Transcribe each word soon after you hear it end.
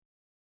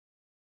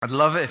I'd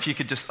love it if you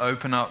could just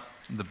open up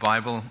the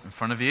Bible in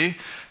front of you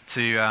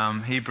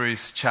to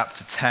Hebrews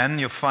chapter 10.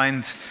 You'll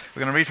find,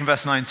 we're going to read from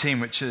verse 19,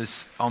 which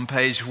is on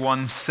page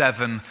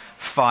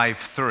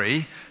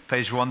 1753,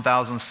 page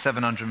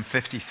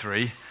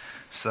 1753.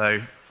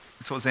 So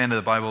towards the end of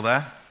the Bible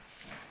there.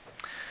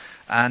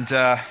 And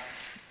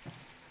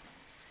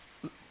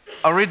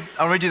I'll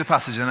read you the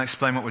passage and then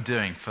explain what we're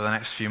doing for the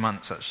next few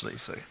months, actually.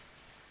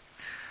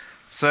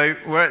 So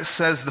where it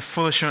says the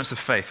full assurance of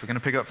faith, we're going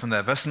to pick up from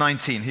there. Verse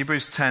 19,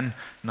 Hebrews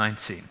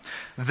 10:19.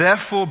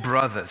 Therefore,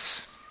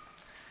 brothers,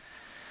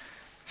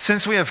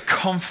 since we have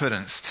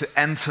confidence to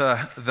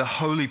enter the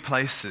holy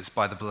places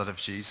by the blood of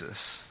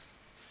Jesus,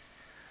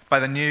 by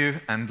the new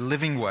and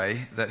living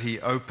way that he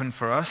opened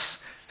for us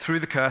through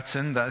the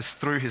curtain, that is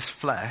through his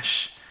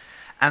flesh,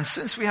 and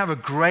since we have a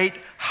great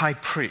high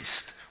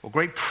priest, or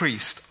great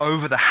priest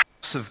over the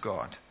house of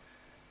God,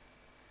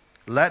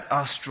 let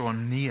us draw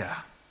near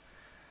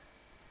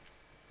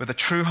with a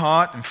true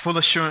heart and full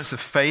assurance of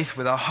faith,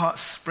 with our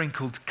hearts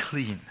sprinkled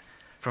clean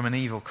from an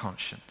evil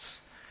conscience,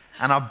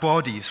 and our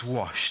bodies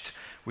washed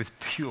with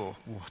pure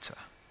water.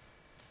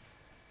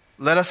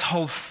 Let us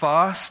hold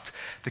fast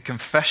the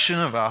confession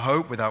of our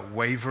hope without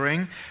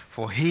wavering,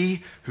 for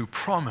he who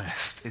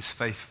promised is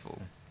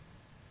faithful.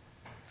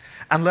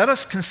 And let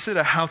us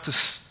consider how to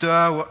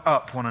stir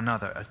up one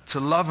another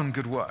to love and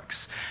good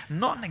works,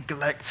 not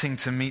neglecting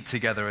to meet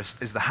together as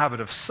is the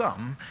habit of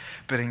some,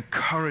 but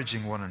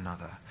encouraging one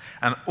another,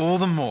 and all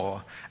the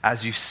more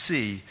as you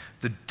see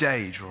the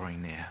day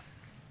drawing near.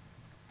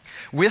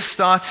 We're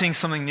starting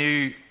something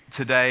new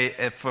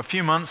today for a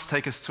few months,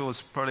 take us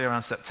towards probably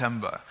around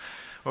September,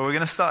 where we're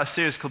going to start a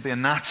series called The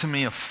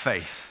Anatomy of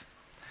Faith.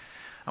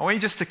 I want you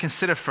just to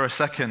consider for a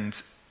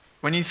second,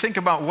 when you think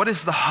about what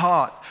is the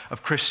heart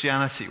of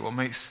Christianity, what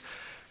makes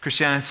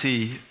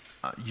Christianity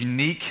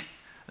unique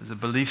as a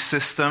belief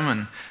system,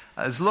 and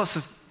there's lots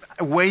of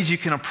ways you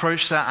can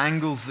approach that,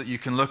 angles that you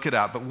can look at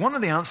it. But one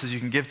of the answers you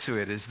can give to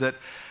it is that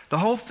the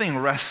whole thing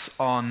rests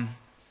on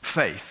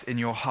faith in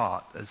your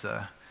heart as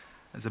a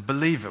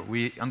believer.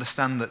 We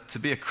understand that to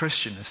be a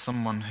Christian is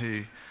someone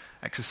who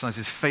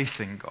exercises faith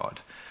in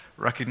God,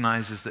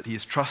 recognizes that he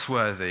is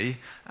trustworthy,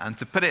 and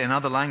to put it in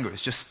other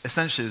language, just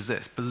essentially is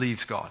this: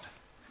 believes God.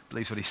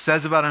 Believes what he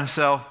says about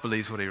himself,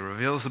 believes what he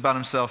reveals about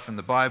himself in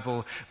the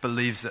Bible,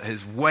 believes that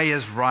his way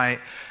is right.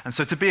 And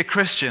so to be a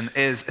Christian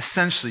is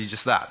essentially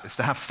just that. It's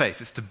to have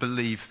faith. It's to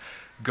believe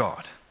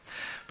God.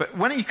 But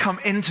when you come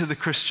into the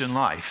Christian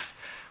life,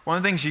 one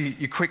of the things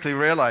you quickly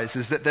realize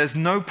is that there's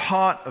no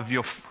part of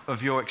your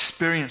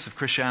experience of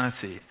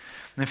Christianity,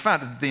 and in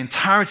fact, the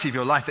entirety of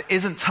your life, that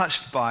isn't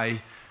touched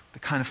by the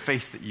kind of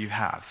faith that you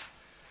have.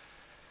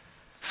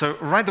 So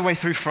right the way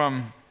through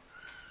from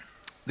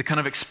the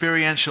kind of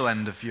experiential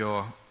end of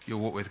your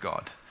walk with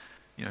God,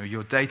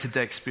 your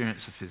day-to-day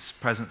experience of his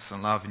presence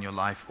and love in your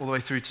life, all the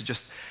way through to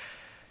just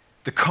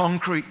the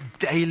concrete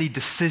daily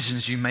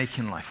decisions you make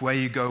in life, where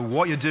you go,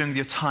 what you're doing with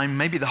your time,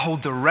 maybe the whole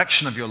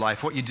direction of your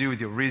life, what you do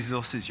with your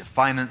resources, your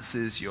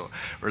finances, your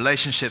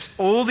relationships,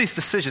 all these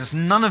decisions,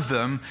 none of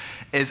them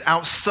is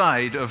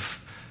outside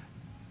of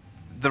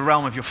the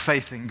realm of your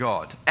faith in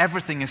God.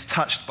 Everything is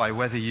touched by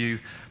whether you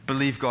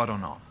believe God or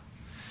not.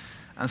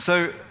 And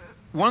so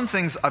one of the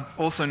things I've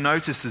also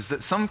noticed is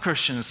that some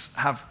Christians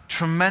have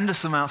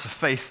tremendous amounts of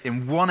faith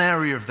in one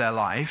area of their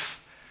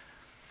life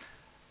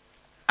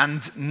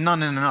and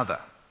none in another.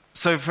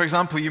 So, for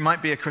example, you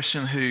might be a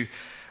Christian who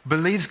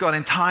believes God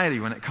entirely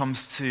when it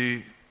comes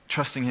to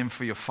trusting him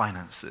for your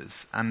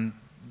finances. And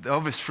the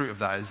obvious fruit of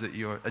that is that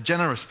you're a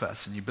generous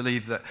person. You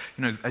believe that,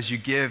 as you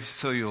give,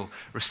 so you'll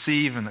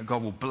receive, and that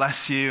God will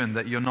bless you, and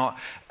that you're not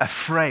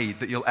afraid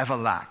that you'll ever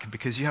lack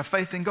because you have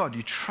faith in God.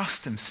 You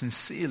trust him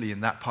sincerely in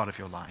that part of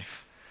your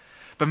life.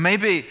 But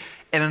maybe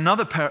in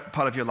another part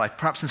of your life,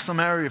 perhaps in some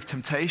area of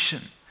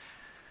temptation,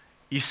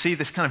 you see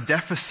this kind of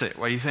deficit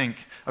where you think,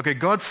 okay,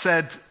 God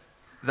said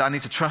that I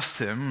need to trust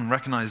him and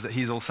recognize that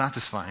he's all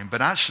satisfying,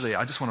 but actually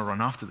I just want to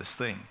run after this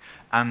thing.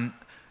 And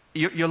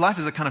your life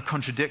is a kind of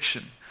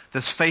contradiction.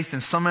 There's faith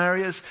in some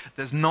areas,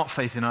 there's not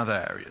faith in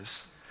other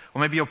areas.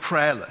 Or maybe you're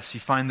prayerless. You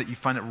find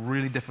it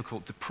really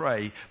difficult to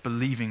pray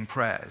believing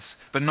prayers,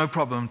 but no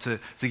problem to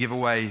give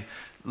away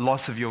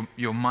lots of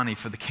your money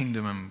for the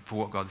kingdom and for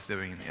what God's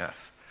doing in the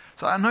earth.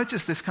 So I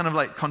noticed this kind of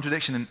like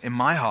contradiction in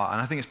my heart,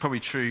 and I think it's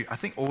probably true. I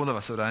think all of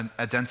us would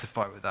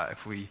identify with that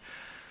if we,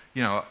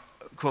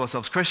 call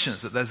ourselves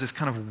Christians, that there's this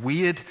kind of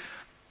weird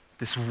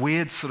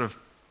sort of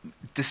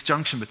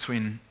disjunction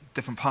between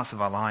different parts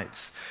of our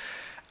lives.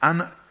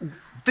 And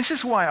this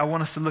is why I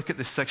want us to look at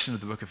this section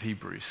of the book of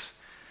Hebrews.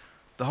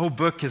 The whole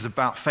book is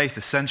about faith,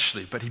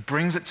 essentially, but he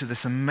brings it to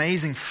this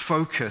amazing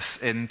focus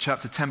in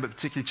chapter 10, but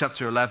particularly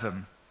chapter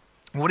 11.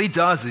 What he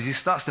does is he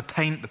starts to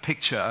paint the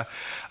picture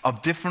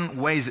of different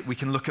ways that we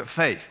can look at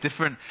faith,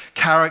 different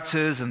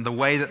characters and the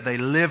way that they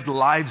lived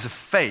lives of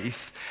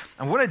faith.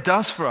 And what it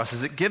does for us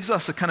is it gives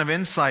us a kind of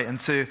insight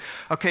into,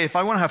 okay, if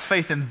I want to have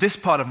faith in this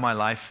part of my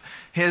life,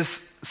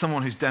 here's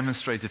someone who's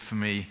demonstrated for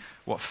me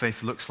what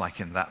faith looks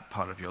like in that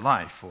part of your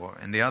life or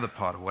in the other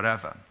part or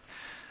whatever.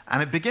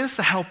 And it begins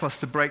to help us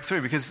to break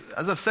through because,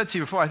 as I've said to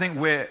you before, I think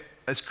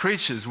as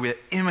creatures, we're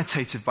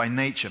imitative by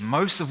nature.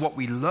 Most of what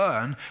we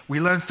learn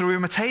through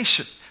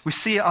imitation. We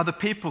see other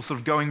people sort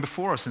of going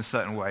before us in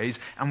certain ways,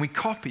 and we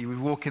copy, we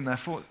walk in their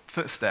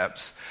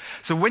footsteps.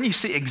 So when you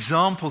see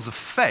examples of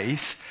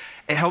faith,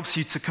 it helps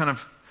you to kind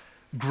of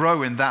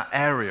grow in that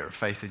area of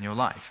faith in your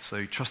life.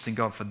 So trusting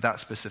God for that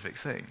specific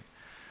thing.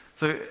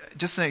 So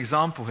just an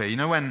example here. You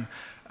know when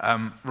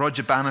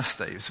Roger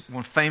Bannister, he was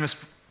one famous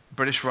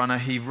British runner,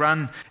 he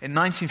ran in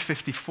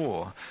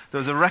 1954. There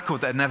was a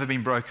record that had never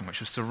been broken, which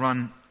was to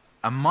run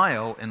a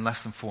mile in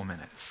less than 4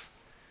 minutes.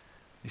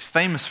 He's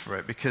famous for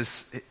it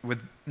because with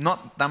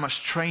not that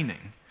much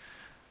training,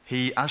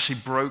 he actually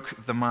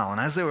broke the mile. And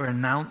as they were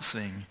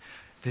announcing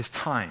his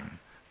time,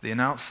 the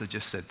announcer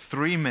just said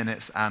 3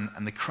 minutes, and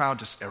the crowd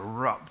just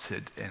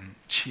erupted in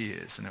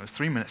cheers. And it was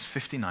 3 minutes,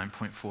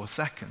 59.4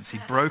 seconds.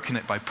 He'd broken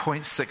it by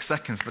 0.6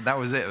 seconds, but that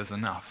was it. It was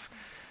enough.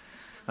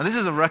 Now, this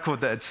is a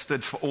record that had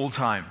stood for all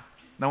time.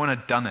 No one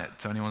had done it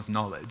to anyone's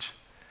knowledge.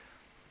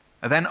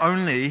 And then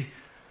only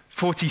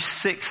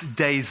 46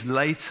 days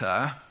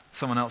later,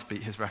 someone else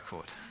beat his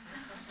record.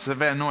 It's a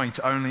bit annoying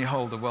to only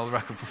hold a world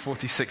record for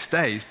 46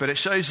 days, but it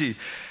shows you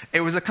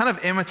it was a kind of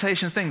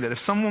imitation thing that if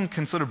someone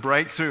can sort of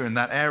break through in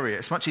that area,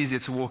 it's much easier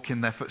to walk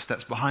in their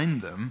footsteps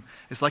behind them.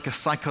 It's like a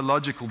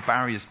psychological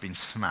barrier's been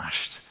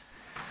smashed.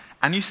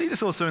 And you see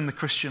this also in the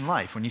Christian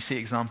life when you see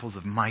examples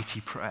of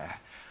mighty prayer.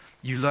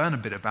 You learn a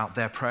bit about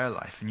their prayer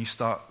life and you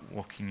start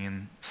walking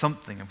in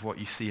something of what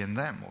you see in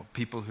them, or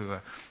people who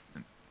are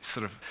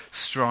sort of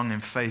strong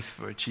in faith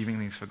for achieving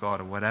things for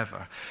God or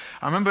whatever.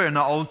 I remember in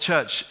our old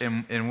church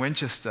in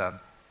Winchester,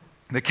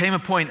 there came a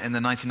point in the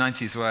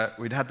 1990s where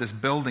we'd had this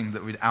building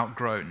that we'd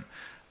outgrown,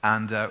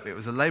 and it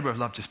was a labor of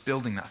love just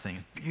building that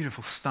thing. A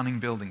beautiful, stunning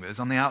building, but it was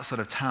on the outside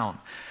of town.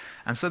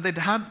 And so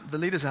the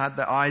leaders had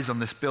their eyes on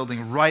this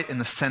building right in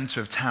the center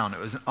of town. It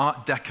was an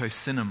Art Deco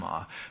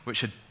cinema,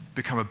 which had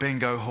become a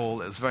bingo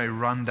hall. It was very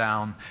run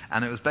down,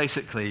 and it was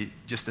basically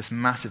just this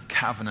massive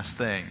cavernous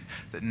thing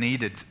that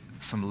needed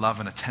some love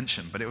and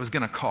attention, but it was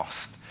going to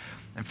cost.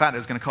 In fact, it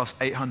was going to cost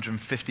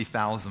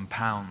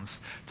 £850,000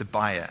 to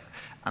buy it.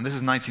 And this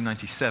is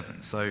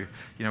 1997, so,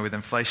 with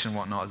inflation and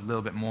whatnot, it's a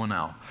little bit more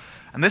now.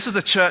 And this was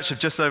a church of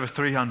just over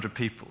 300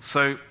 people.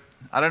 So,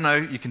 I don't know,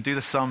 you can do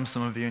the sum,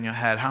 some of you in your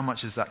head. How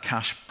much is that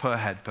cash per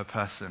head, per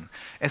person?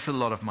 It's a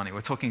lot of money.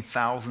 We're talking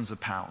thousands of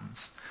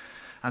pounds.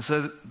 And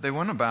so they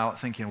went about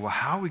thinking, well,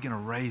 how are we going to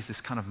raise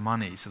this kind of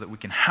money so that we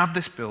can have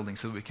this building,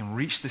 so that we can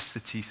reach this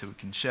city, so we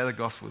can share the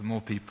gospel with more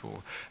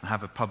people and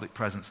have a public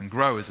presence and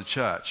grow as a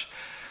church?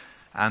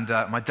 And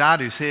my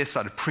dad, who's here,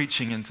 started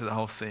preaching into the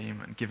whole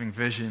theme and giving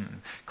vision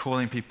and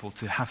calling people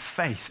to have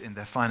faith in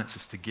their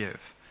finances to give.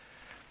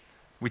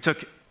 We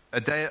took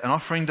an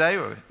offering day,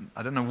 or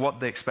I don't know what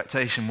the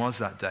expectation was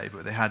that day,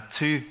 but they had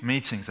 2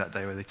 meetings that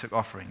day where they took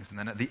offerings. And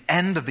then at the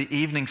end of the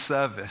evening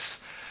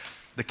service,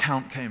 the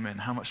count came in,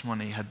 how much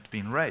money had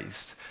been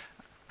raised.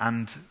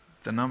 And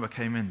the number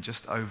came in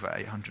just over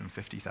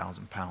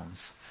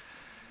 £850,000.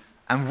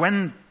 And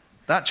when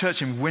that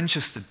church in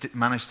Winchester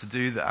managed to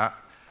do that,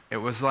 it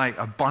was like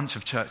a bunch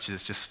of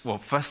churches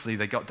firstly,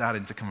 they got Dad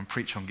in to come and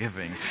preach on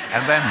giving.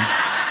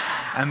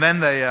 And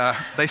then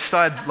they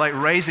started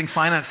raising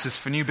finances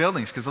for new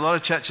buildings, because a lot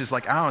of churches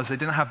like ours, they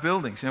didn't have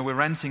buildings. We're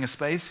renting a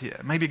space here.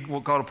 Maybe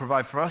God will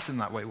provide for us in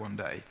that way one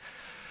day.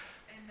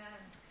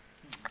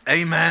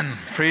 Amen.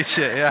 Preach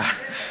it, yeah.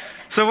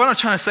 So what I'm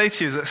trying to say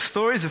to you is that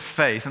stories of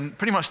faith, and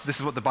pretty much this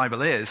is what the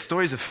Bible is,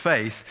 stories of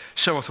faith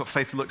show us what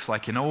faith looks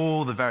like in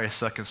all the various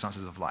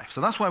circumstances of life. So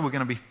that's why we're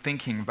going to be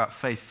thinking about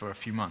faith for a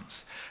few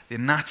months. The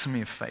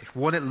anatomy of faith,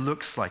 what it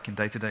looks like in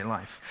day-to-day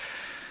life.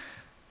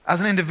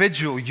 As an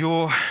individual,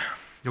 your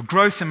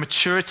growth in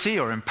maturity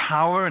or in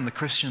power in the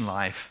Christian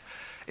life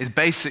is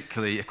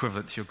basically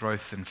equivalent to your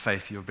growth in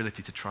faith, your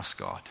ability to trust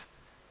God.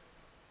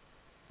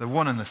 They're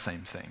one and the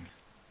same thing.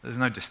 There's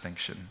no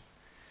distinction.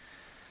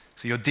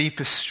 So your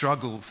deepest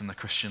struggles in the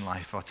Christian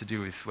life are to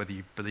do with whether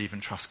you believe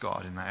and trust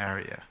God in that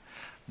area.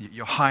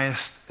 Your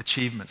highest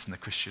achievements in the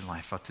Christian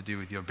life are to do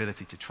with your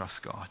ability to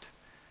trust God.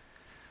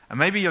 And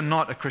maybe you're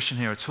not a Christian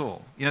here at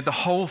all. The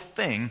whole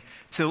thing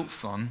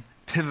pivots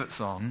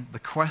on the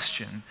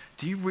question,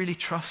 do you really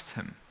trust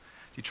him?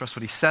 Do you trust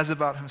what he says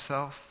about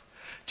himself?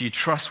 Do you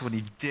trust what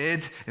he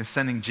did in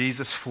sending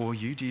Jesus for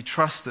you? Do you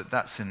trust that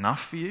that's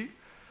enough for you?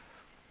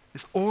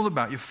 It's all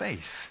about your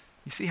faith.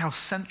 You see how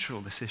central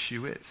this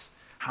issue is,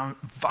 how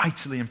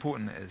vitally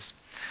important it is.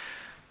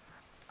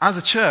 As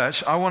a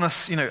church, I want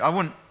us, I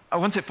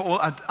want it for all.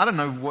 I don't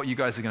know what you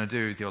guys are going to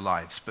do with your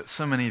lives, but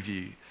so many of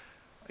you,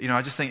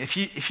 I just think if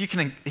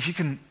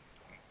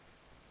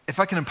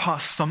I can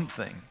impart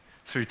something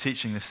through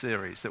teaching this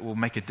series that will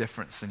make a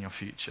difference in your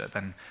future,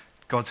 then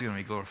God's going to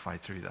be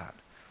glorified through that.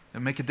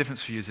 It'll make a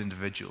difference for you as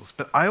individuals.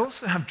 But I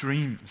also have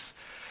dreams.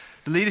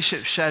 The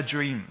leadership share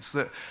dreams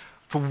that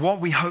for what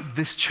we hope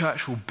this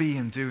church will be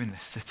and do in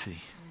this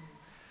city.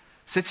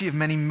 City of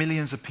many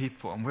millions of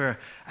people, and we're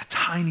a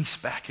tiny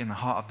speck in the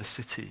heart of the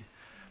city.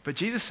 But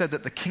Jesus said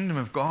that the kingdom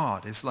of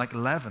God is like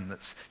leaven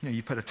that's,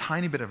 you put a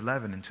tiny bit of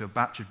leaven into a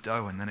batch of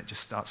dough and then it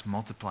just starts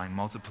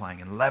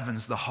multiplying and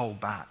leavens the whole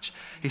batch.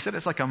 He said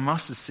it's like a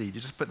mustard seed.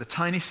 You just put the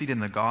tiny seed in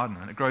the garden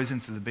and it grows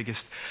into the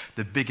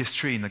biggest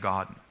tree in the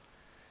garden.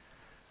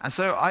 And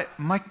so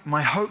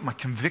my hope, my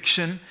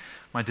conviction,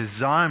 my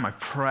desire, my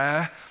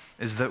prayer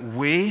is that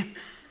we're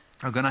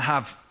going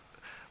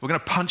to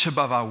punch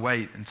above our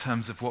weight in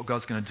terms of what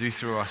God's going to do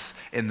through us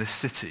in this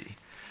city.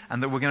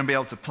 And that we're going to be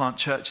able to plant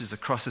churches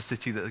across the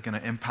city that are going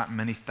to impact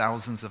many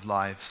thousands of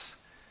lives.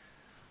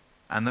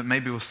 And that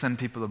maybe we'll send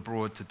people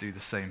abroad to do the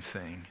same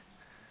thing.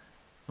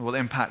 We'll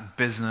impact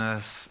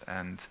business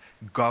and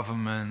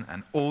government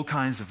and all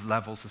kinds of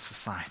levels of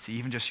society,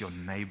 even just your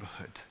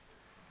neighborhood.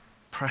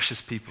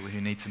 Precious people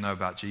who need to know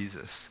about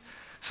Jesus.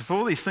 So for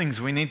all these things,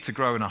 we need to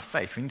grow in our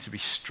faith. We need to be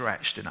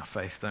stretched in our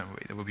faith, don't we?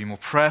 That we'll be more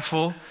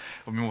prayerful,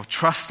 we'll be more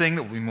trusting,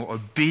 that we'll be more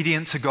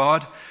obedient to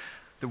God.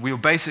 That we'll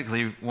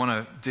basically want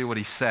to do what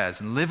he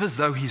says and live as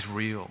though he's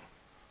real.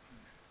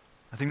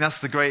 I think that's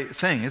the great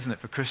thing, isn't it,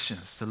 for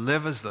Christians? To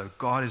live as though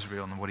God is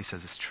real and what he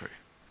says is true.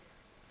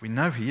 We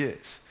know he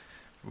is,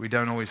 but we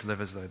don't always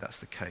live as though that's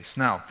the case.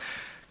 Now,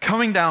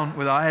 coming down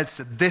with our heads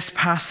to this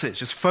passage,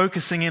 just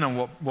focusing in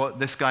on what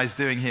this guy's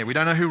doing here. We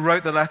don't know who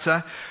wrote the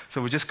letter,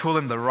 so we'll just call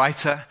him the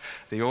writer,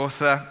 the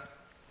author.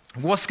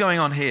 What's going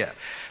on here?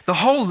 The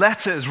whole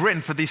letter is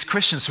written for these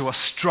Christians who are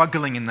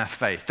struggling in their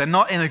faith. They're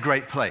not in a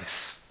great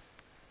place.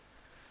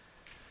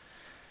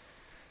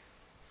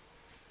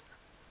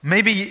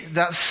 Maybe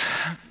that's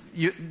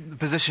the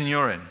position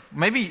you're in.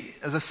 Maybe,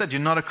 as I said, you're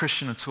not a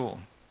Christian at all.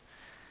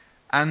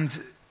 And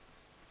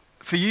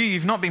for you,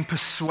 you've not been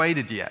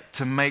persuaded yet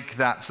to make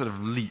that sort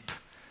of leap.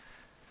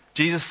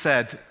 Jesus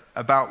said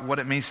about what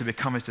it means to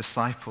become his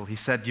disciple, he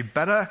said, you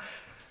better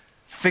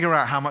figure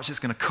out how much it's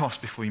going to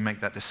cost before you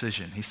make that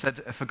decision. He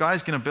said, if a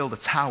guy's going to build a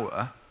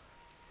tower,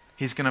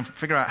 he's going to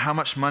figure out how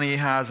much money he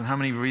has and how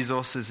many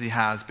resources he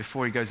has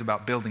before he goes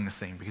about building the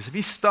thing. Because if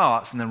he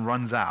starts and then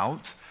runs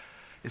out,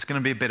 it's going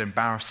to be a bit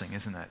embarrassing,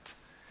 isn't it?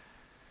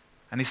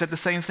 And he said the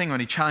same thing when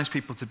he challenged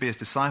people to be his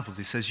disciples.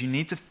 He says, you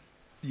need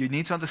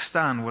to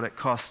understand what it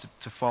costs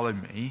to follow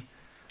me,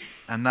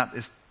 and that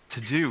is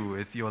to do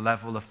with your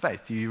level of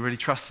faith. Do you really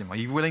trust him? Are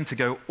you willing to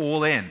go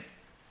all in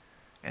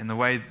the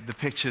way, the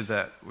picture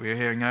that we were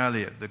hearing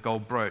earlier, the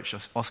gold brooch,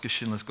 Oscar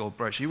Schindler's gold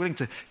brooch? Are you willing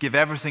to give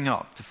everything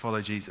up to follow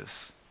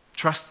Jesus?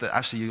 Trust that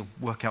actually you'll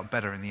work out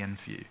better in the end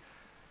for you.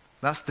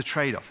 That's the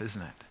trade-off,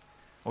 isn't it?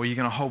 Or are you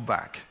going to hold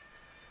back?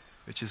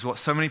 Which is what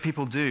so many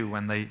people do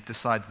when they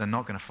decide they're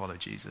not going to follow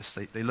Jesus.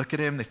 They look at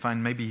him, they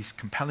find maybe he's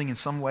compelling in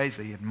some ways,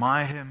 they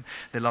admire him,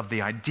 they love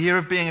the idea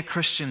of being a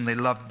Christian, they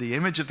love the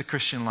image of the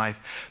Christian life,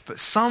 but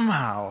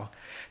somehow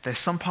there's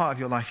some part of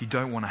your life you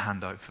don't want to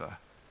hand over.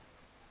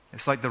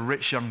 It's like the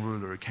rich young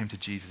ruler who came to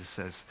Jesus and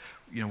says,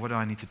 what do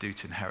I need to do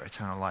to inherit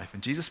eternal life?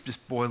 And Jesus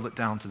just boiled it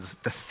down to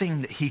the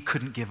thing that he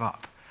couldn't give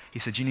up. He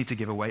said, you need to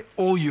give away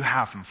all you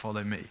have and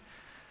follow me.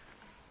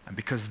 And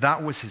because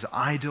that was his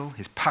idol,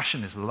 his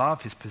passion, his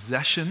love, his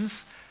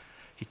possessions,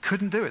 he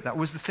couldn't do it. That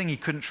was the thing he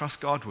couldn't trust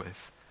God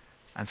with.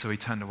 And so he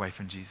turned away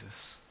from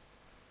Jesus.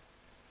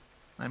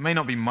 Now, it may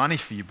not be money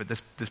for you, but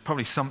there's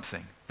probably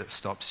something that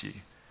stops you.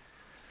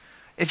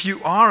 If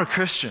you are a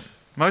Christian,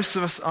 most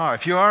of us are,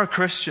 if you are a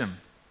Christian,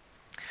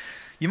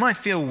 you might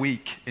feel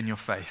weak in your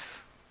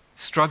faith,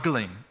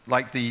 struggling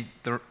like the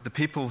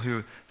people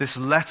who this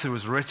letter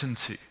was written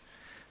to.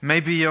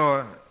 Maybe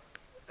you're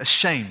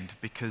ashamed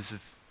because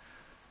of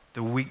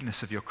the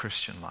weakness of your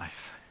Christian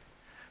life.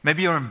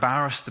 Maybe you're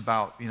embarrassed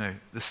about,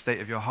 the state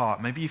of your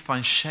heart. Maybe you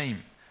find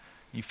shame.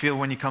 You feel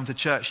when you come to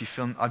church, you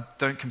feel, I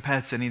don't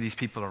compare to any of these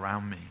people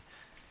around me.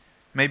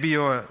 Maybe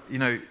you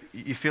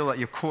feel like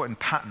you're caught in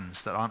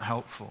patterns that aren't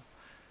helpful.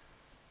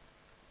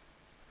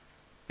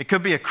 It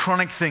could be a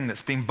chronic thing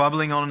that's been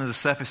bubbling on under the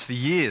surface for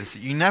years,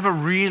 that you never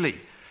really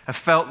have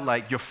felt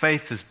like your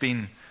faith has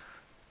been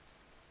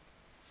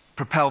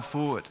propelled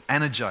forward,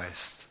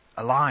 energized,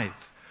 alive.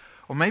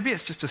 Or maybe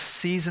it's just a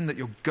season that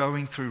you're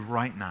going through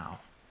right now.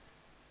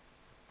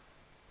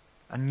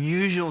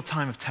 Unusual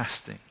time of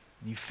testing.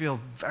 And you feel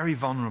very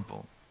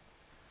vulnerable.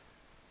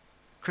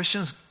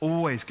 Christians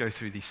always go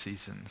through these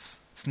seasons.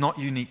 It's not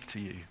unique to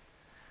you.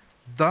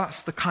 That's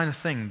the kind of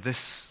thing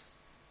this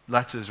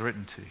letter is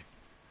written to.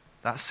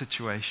 That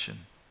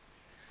situation.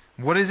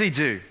 What does he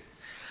do?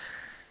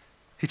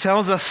 He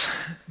tells us,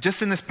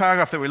 just in this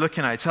paragraph that we're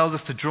looking at, he tells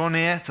us to draw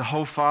near, to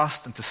hold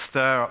fast, and to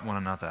stir up one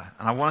another.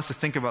 And I want us to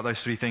think about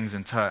those three things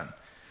in turn.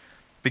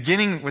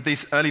 Beginning with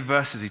these early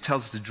verses, he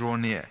tells us to draw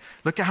near.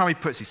 Look at how he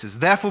puts it. He says,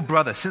 therefore,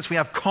 brothers, since we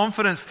have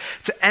confidence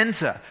to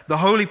enter the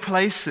holy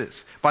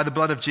places by the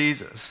blood of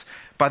Jesus,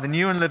 by the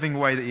new and living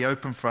way that he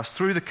opened for us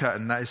through the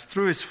curtain, that is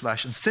through his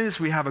flesh, and since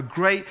we have a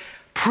great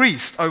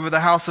priest over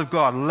the house of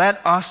God,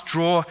 let us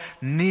draw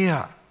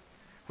near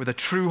with a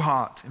true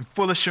heart, in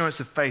full assurance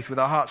of faith, with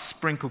our hearts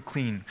sprinkled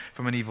clean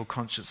from an evil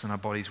conscience and our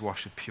bodies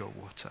washed with pure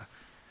water.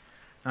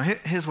 Now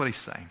here's what he's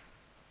saying.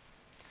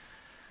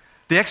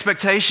 The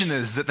expectation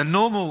is that the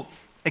normal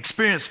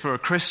experience for a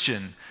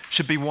Christian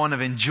should be one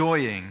of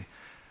enjoying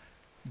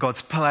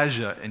God's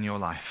pleasure in your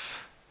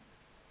life.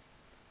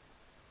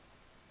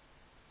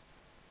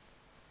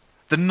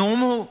 The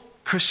normal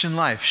Christian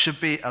life should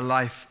be a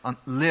life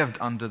lived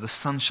under the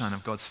sunshine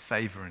of God's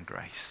favor and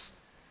grace,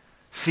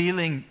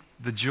 feeling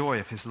the joy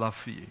of his love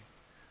for you,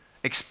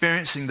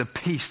 experiencing the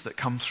peace that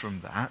comes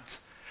from that,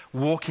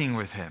 walking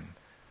with him,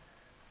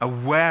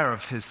 aware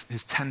of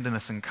his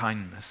tenderness and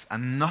kindness,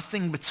 and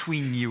nothing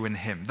between you and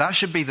him. That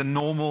should be the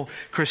normal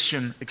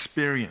Christian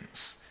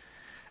experience.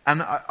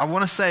 And I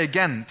want to say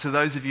again to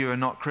those of you who are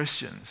not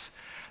Christians,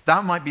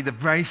 that might be the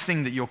very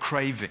thing that you're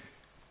craving.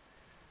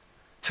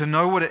 To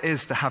know what it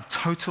is to have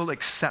total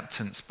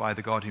acceptance by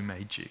the God who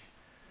made you.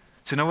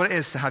 To know what it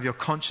is to have your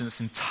conscience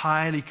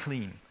entirely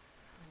clean,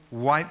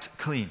 wiped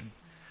clean.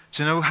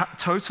 To know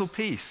total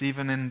peace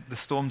even in the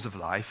storms of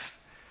life.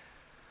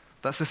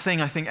 That's the thing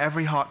I think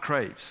every heart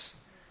craves.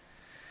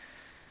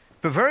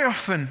 But very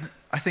often,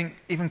 I think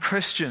even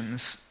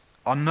Christians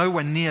are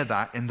nowhere near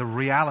that in the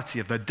reality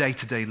of their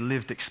day-to-day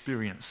lived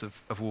experience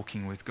of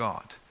walking with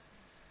God.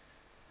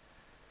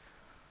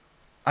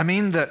 I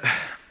mean that,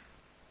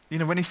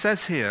 when he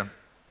says here,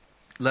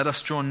 let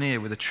us draw near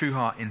with a true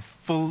heart in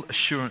full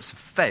assurance of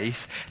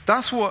faith,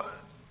 that's what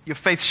your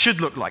faith should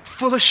look like,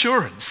 full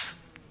assurance.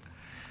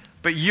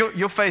 But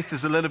your faith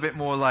is a little bit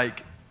more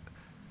like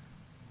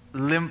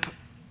limp,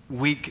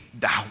 weak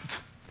doubt.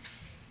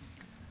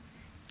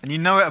 And you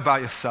know it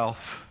about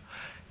yourself.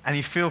 And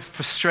you feel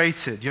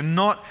frustrated. You're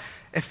not...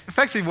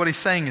 Effectively what he's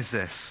saying is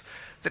this.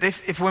 That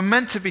if we're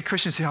meant to be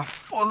Christians who have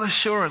full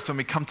assurance when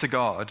we come to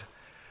God,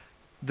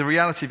 the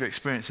reality of your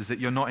experience is that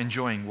you're not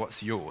enjoying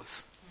what's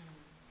yours.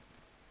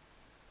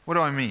 What do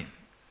I mean?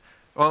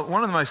 Well,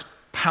 one of the most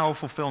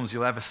powerful films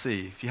you'll ever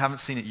see, if you haven't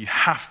seen it, you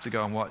have to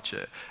go and watch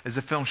it, is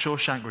the film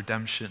Shawshank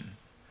Redemption.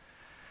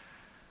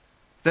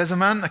 There's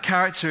a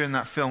character in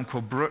that film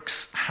called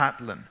Brooks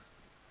Hatlen,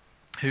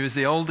 who is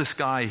the oldest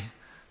guy,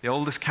 the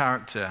oldest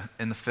character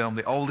in the film,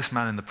 the oldest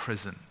man in the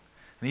prison.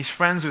 And he's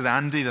friends with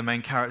Andy, the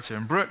main character,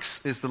 and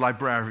Brooks is the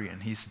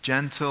librarian. He's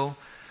gentle.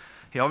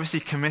 He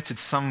obviously committed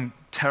some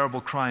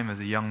terrible crime as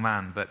a young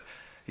man, but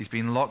he's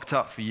been locked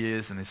up for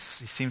years, and he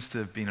seems to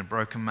have been a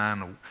broken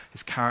man.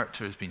 His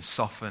character has been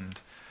softened.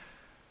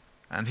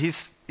 And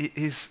he's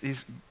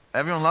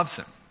everyone loves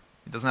him.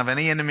 He doesn't have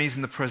any enemies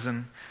in the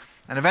prison.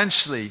 And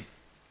eventually,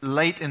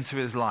 late into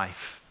his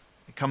life,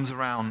 he comes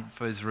around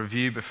for his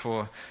review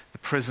before the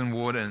prison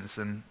wardens,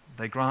 and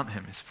they grant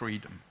him his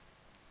freedom.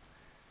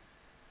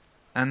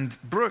 And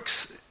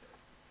Brooks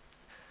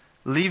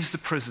leaves the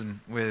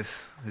prison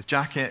with his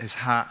jacket, his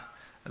hat,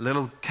 a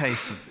little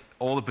case of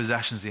all the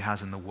possessions he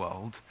has in the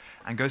world,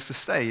 and goes to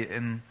stay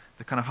in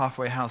the kind of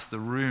halfway house, the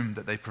room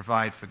that they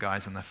provide for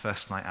guys on their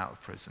first night out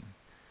of prison,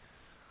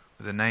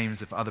 with the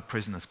names of other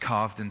prisoners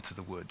carved into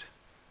the wood.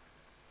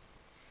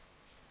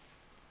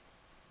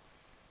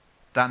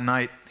 That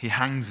night, he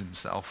hangs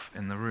himself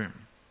in the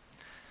room.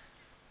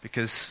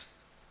 Because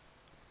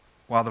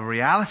while the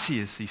reality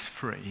is he's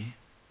free,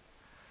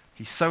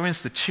 he's so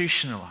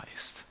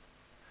institutionalized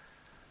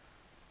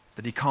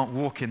that he can't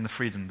walk in the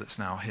freedom that's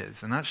now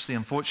his. And actually,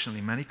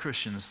 unfortunately, many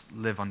Christians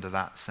live under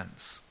that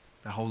sense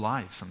their whole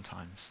lives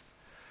sometimes.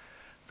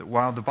 That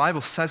while the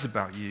Bible says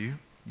about you,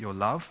 you're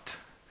loved,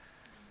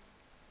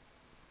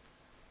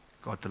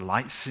 God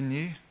delights in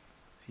you,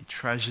 he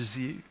treasures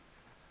you,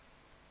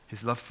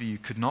 his love for you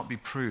could not be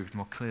proved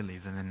more clearly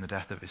than in the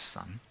death of his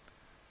son.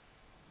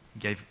 He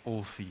gave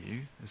all for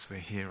you, as we're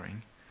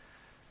hearing.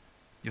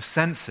 Your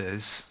sense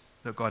is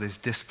that God is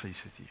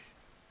displeased with you,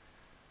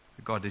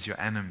 that God is your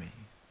enemy,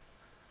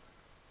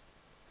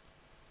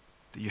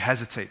 that you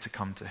hesitate to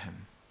come to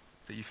him,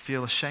 that you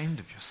feel ashamed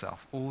of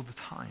yourself all the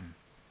time.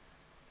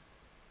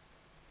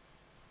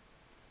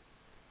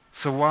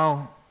 So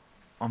while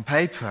on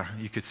paper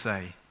you could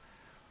say,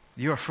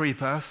 you're a free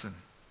person,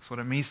 that's what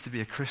it means to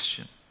be a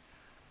Christian.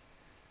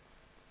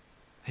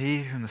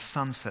 He whom the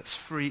Son sets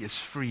free is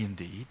free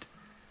indeed.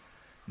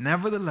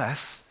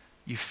 Nevertheless,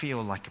 you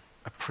feel like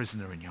a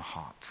prisoner in your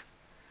heart.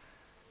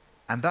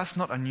 And that's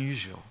not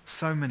unusual.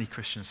 So many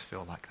Christians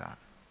feel like that.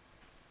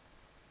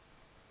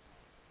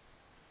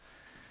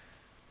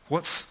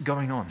 What's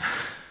going on?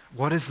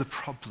 What is the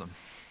problem?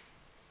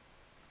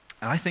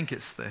 And I think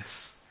it's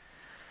this.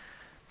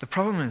 The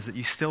problem is that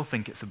you still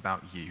think it's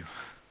about you.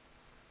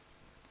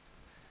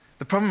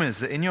 The problem is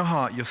that in your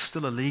heart, you're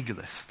still a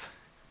legalist.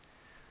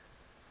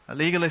 A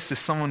legalist is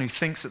someone who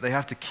thinks that they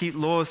have to keep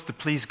laws to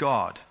please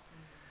God.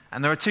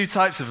 And there are two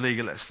types of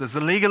legalists. There's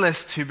the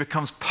legalist who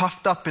becomes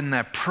puffed up in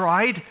their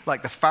pride,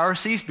 like the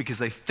Pharisees, because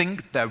they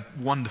think they're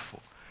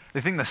wonderful.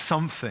 They think they're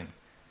something.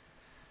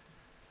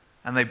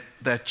 And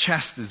their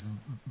chest is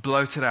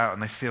bloated out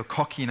and they feel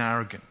cocky and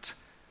arrogant.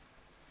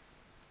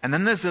 And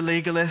then there's the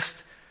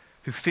legalist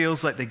who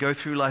feels like they go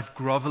through life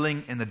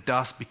groveling in the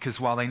dust because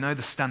while they know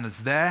the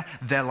standard's there,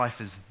 their life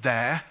is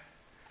there.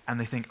 And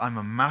they think, I'm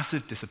a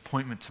massive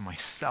disappointment to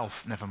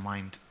myself, never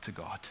mind to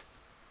God.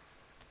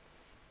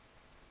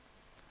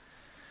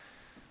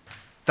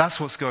 That's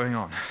what's going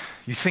on.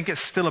 You think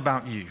it's still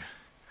about you.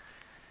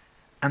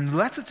 And the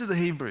letter to the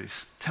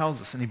Hebrews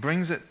tells us, and he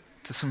brings it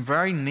to some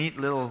very neat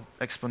little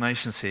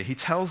explanations here. He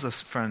tells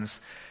us, friends,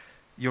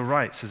 your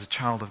rights as a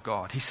child of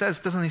God. He says,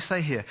 doesn't he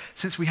say here,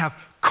 since we have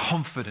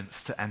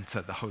confidence to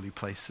enter the holy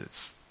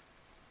places.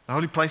 The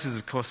holy places,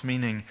 of course,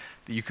 meaning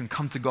that you can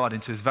come to God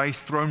into his very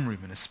throne room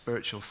in a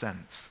spiritual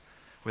sense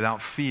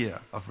without fear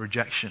of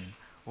rejection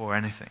or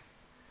anything.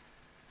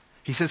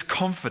 He says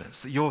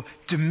confidence, that your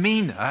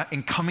demeanor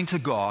in coming to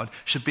God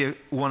should be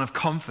one of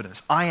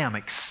confidence. I am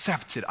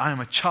accepted. I am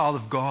a child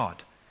of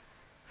God.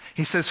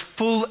 He says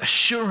full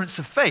assurance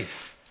of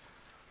faith.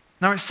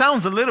 Now it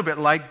sounds a little bit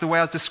like the way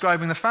I was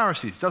describing the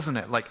Pharisees, doesn't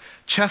it? Like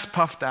chest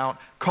puffed out,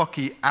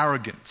 cocky,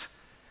 arrogant.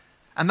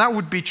 And that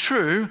would be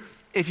true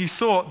if you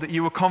thought that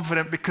you were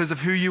confident because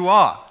of who you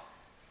are.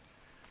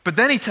 But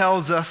then he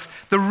tells us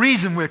the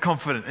reason we're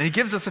confident. And he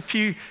gives us a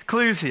few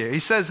clues here. He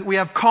says we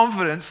have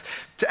confidence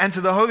to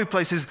enter the holy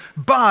places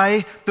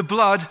by the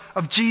blood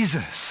of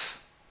Jesus.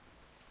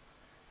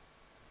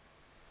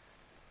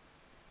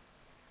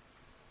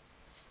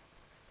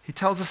 He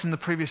tells us in the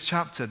previous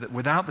chapter that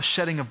without the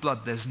shedding of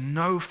blood, there's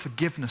no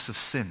forgiveness of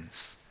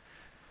sins.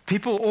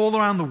 People all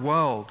around the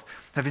world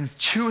have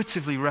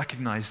intuitively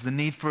recognized the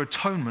need for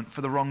atonement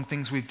for the wrong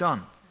things we've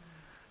done.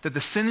 That the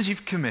sins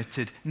you've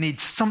committed need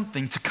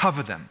something to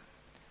cover them.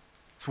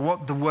 It's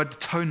what the word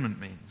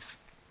atonement means.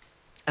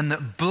 And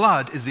that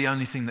blood is the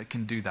only thing that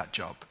can do that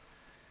job.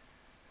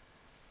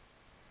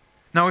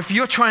 Now, if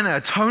you're trying to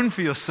atone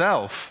for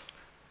yourself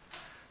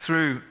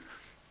through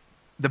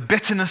the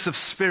bitterness of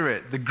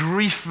spirit, the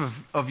grief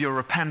of your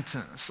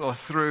repentance, or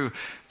through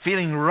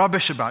feeling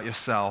rubbish about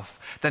yourself,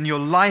 then your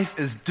life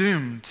is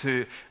doomed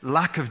to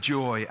lack of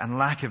joy and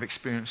lack of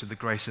experience of the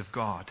grace of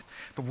God.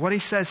 But what he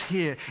says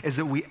here is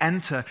that we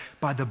enter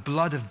by the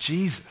blood of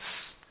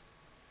Jesus,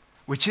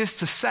 which is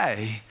to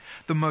say,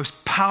 the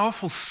most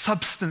powerful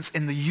substance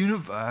in the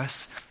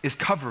universe is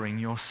covering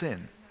your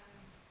sin.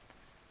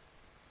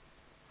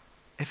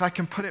 If I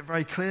can put it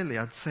very clearly,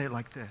 I'd say it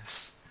like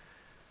this.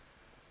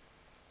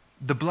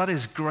 The blood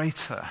is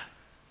greater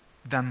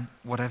than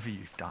whatever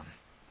you've done.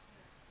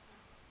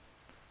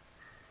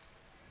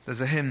 There's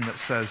a hymn that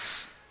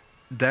says,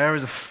 there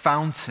is a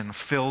fountain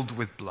filled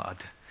with blood,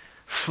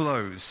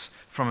 flows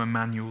from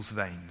Emmanuel's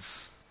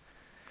veins,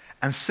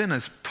 and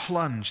sinners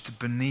plunged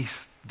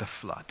beneath the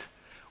flood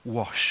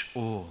wash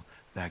all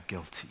their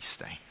guilty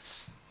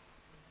stains.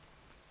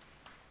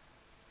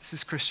 This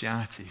is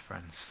Christianity,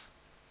 friends.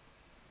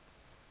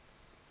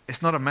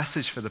 It's not a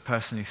message for the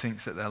person who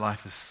thinks that their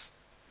life is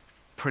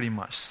pretty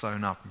much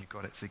sewn up and you've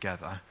got it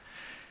together.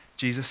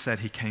 Jesus said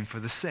he came for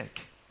the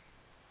sick.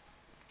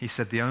 He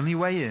said the only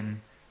way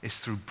in is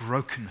through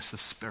brokenness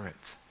of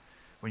spirit.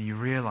 When you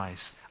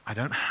realize, I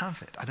don't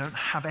have it. I don't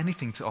have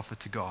anything to offer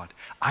to God.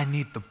 I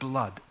need the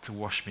blood to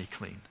wash me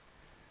clean.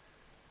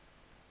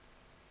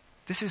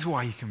 This is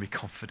why you can be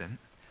confident,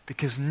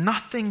 because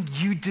nothing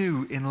you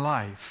do in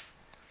life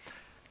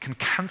can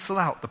cancel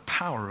out the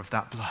power of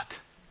that blood.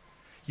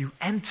 You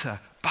enter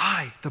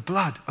by the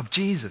blood of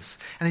Jesus.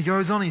 And he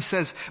goes on, he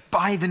says,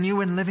 by the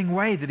new and living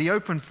way that he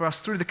opened for us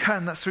through the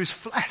curtain, that's through his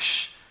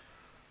flesh.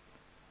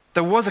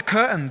 There was a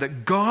curtain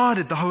that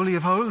guarded the Holy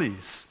of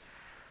Holies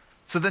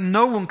so that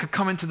no one could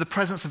come into the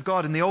presence of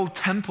God in the old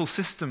temple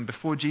system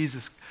before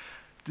Jesus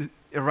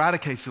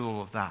eradicated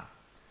all of that.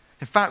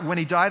 In fact, when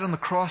he died on the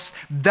cross,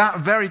 that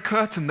very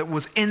curtain that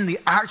was in the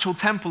actual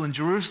temple in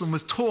Jerusalem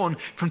was torn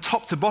from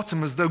top to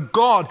bottom as though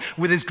God,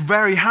 with his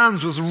very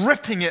hands, was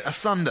ripping it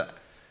asunder.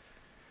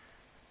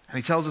 And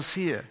he tells us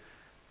here,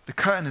 the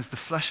curtain is the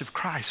flesh of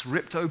Christ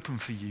ripped open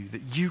for you,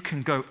 that you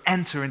can go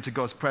enter into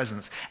God's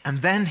presence.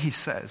 And then he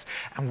says,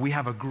 and we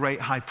have a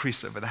great high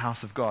priest over the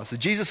house of God. So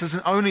Jesus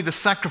isn't only the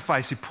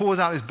sacrifice who pours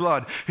out his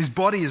blood, whose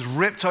body is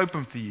ripped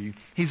open for you.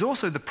 He's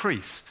also the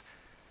priest.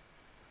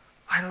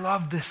 I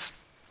love this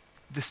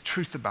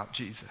truth about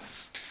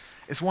Jesus.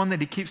 It's one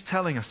that he keeps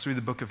telling us through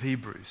the book of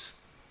Hebrews.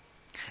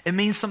 It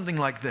means something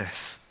like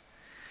this.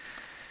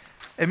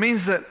 It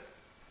means that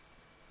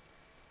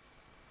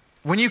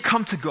when you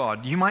come to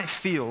God, you might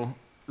feel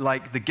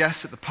like the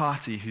guest at the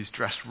party who's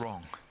dressed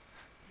wrong.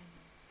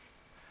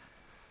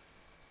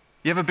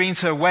 You ever been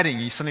to a wedding,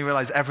 you suddenly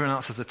realize everyone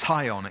else has a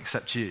tie on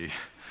except you?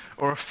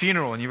 Or a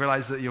funeral, and you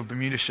realize that your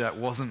Bermuda shirt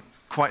wasn't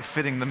quite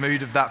fitting the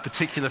mood of that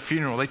particular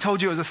funeral. They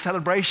told you it was a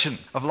celebration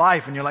of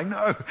life, and you're like,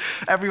 no,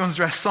 everyone's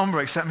dressed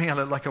somber except me, I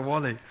look like a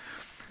wally.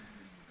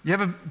 You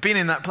ever been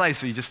in that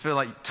place where you just feel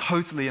like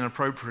totally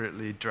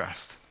inappropriately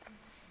dressed?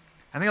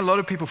 I think a lot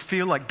of people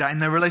feel like that in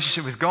their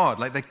relationship with God.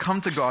 Like they come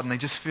to God and they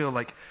just feel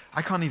like,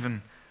 I can't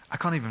even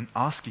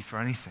ask you for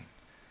anything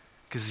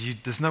because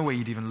there's no way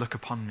you'd even look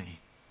upon me.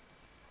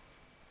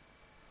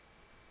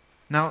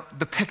 Now,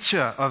 the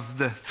picture of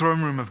the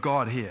throne room of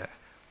God here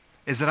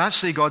is that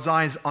actually God's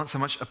eyes aren't so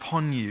much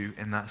upon you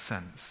in that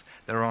sense.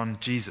 They're on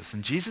Jesus.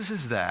 And Jesus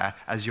is there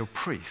as your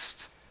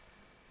priest.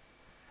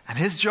 And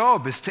his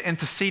job is to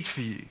intercede for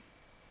you,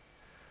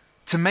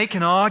 to make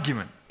an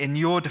argument in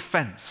your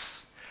defense,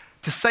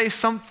 to say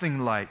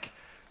something like,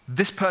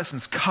 this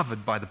person's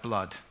covered by the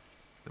blood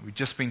that we've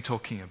just been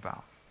talking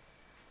about.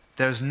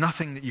 There's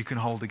nothing that you can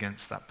hold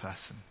against that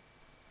person.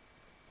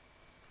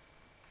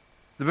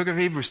 The book of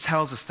Hebrews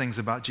tells us things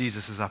about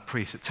Jesus as our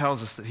priest. It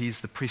tells us that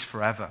he's the priest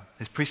forever.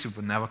 His priesthood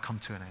will never come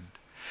to an end.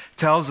 It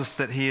tells us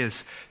that he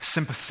is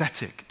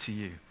sympathetic to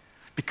you.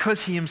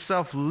 Because he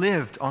himself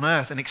lived on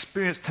earth and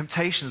experienced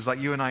temptations like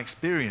you and I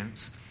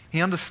experience,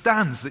 he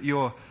understands that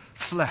you're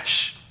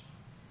flesh,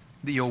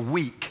 that you're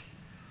weak.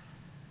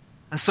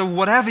 And so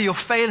whatever your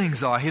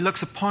failings are, he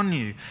looks upon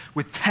you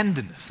with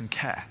tenderness and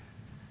care.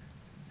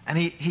 And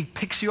he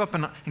picks you up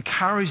and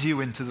carries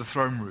you into the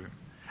throne room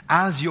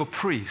as your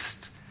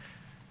priest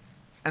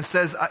and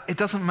says, it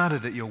doesn't matter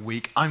that you're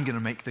weak, I'm going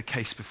to make the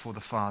case before the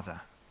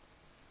Father.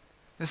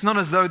 It's not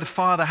as though the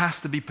Father has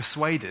to be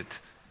persuaded,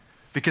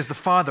 because the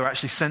Father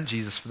actually sent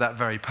Jesus for that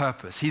very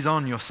purpose. He's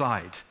on your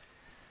side.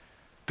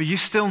 But you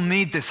still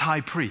need this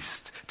high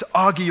priest to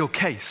argue your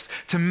case,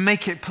 to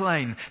make it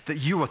plain that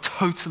you are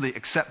totally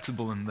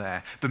acceptable in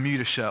there,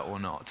 Bermuda shirt or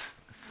not.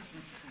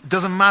 It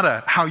doesn't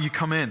matter how you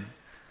come in.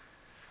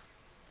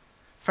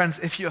 Friends,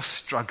 if you're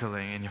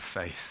struggling in your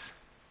faith,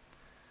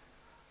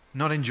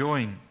 not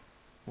enjoying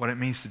what it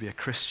means to be a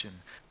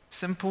Christian,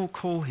 simple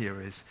call here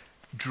is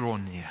draw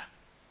near.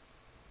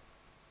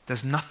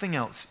 There's nothing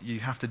else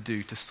you have to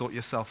do to sort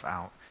yourself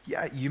out.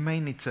 Yeah, you may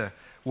need to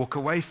walk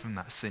away from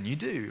that sin. You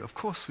do. Of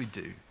course we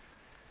do.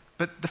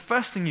 But the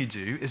first thing you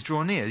do is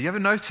draw near. You ever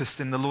noticed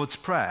in the Lord's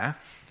Prayer,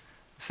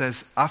 it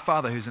says, Our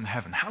Father who's in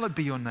heaven, hallowed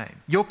be your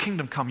name. Your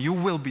kingdom come, your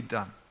will be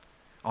done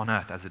on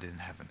earth as it is in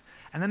heaven.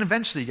 And then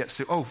eventually it gets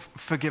to,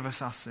 forgive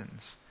us our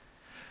sins.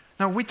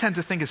 Now, we tend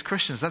to think as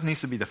Christians that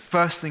needs to be the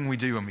first thing we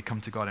do when we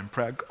come to God in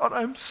prayer. God,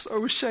 I'm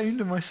so ashamed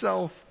of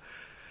myself.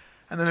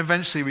 And then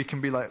eventually we can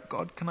be like,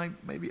 God, can I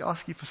maybe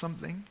ask you for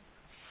something?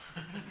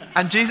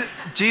 And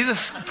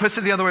Jesus puts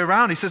it the other way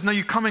around. He says, no,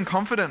 you come in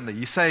confidently.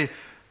 You say,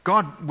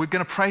 God, we're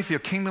going to pray for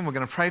your kingdom. We're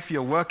going to pray for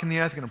your work in the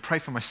earth. We're going to pray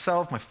for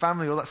myself, my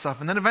family, all that stuff.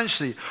 And then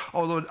eventually,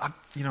 Lord,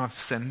 I've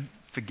sinned.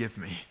 Forgive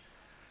me.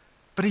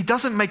 But he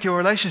doesn't make your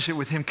relationship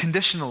with him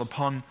conditional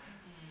upon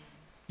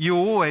you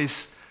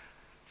always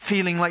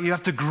feeling like you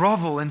have to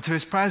grovel into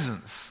his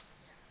presence.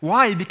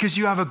 Why? Because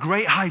you have a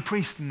great high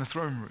priest in the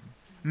throne room,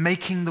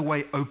 making the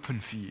way open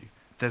for you.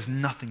 There's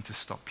nothing to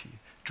stop you.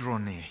 Draw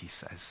near, he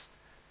says.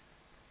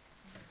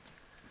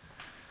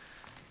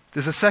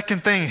 There's a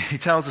second thing he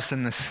tells us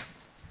in this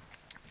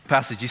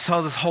passage. He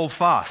tells us hold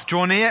fast.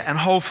 Draw near and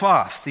hold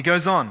fast. He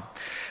goes on.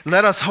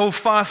 Let us hold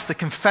fast the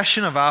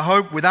confession of our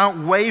hope without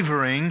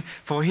wavering,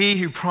 for he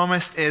who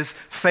promised is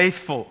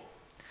faithful.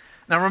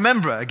 Now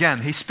remember,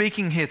 again, he's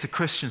speaking here to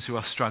Christians who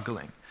are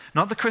struggling,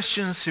 not the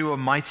Christians who are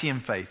mighty in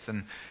faith.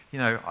 And,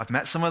 I've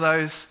met some of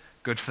those.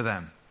 Good for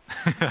them.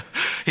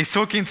 He's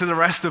talking to the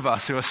rest of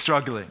us who are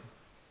struggling.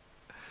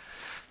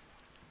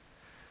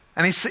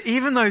 And he's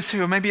even those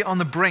who are maybe on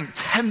the brink,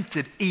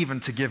 tempted even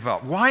to give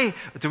up. Why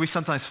do we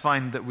sometimes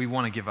find that we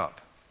want to give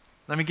up?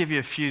 Let me give you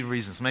a few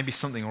reasons. Maybe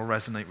something will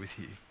resonate with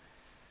you.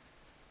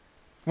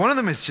 One of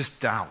them is just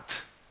doubt.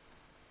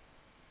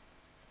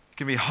 It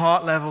can be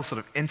heart level, sort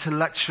of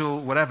intellectual,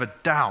 whatever,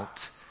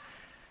 doubt.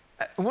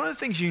 One of the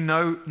things you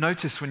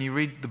notice when you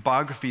read the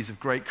biographies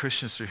of great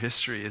Christians through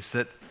history is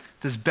that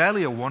there's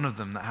barely a one of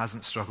them that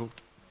hasn't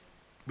struggled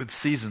with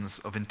seasons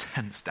of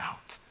intense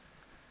doubt.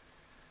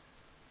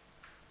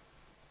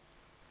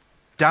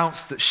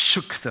 Doubts that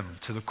shook them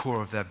to the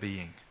core of their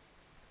being.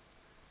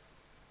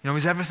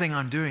 Is everything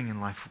I'm doing in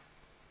life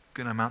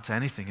going to amount to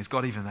anything? Is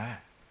God even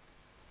there?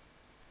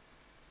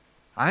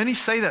 I only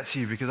say that to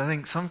you because I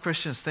think some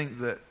Christians think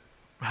that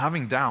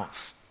having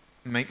doubts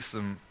makes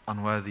them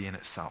unworthy in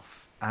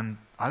itself. And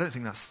I don't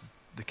think that's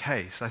the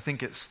case. I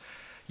think it's,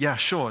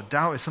 sure,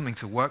 doubt is something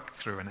to work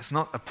through, and it's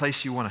not a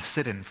place you want to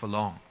sit in for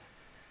long.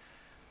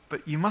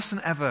 But you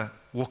mustn't ever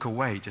walk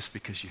away just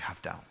because you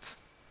have doubt.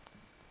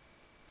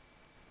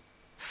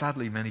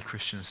 Sadly, many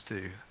Christians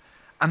do.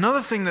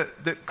 Another thing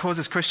that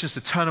causes Christians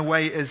to turn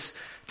away is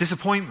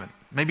disappointment,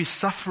 maybe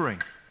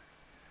suffering.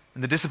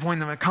 And the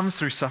disappointment that comes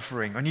through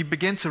suffering. And you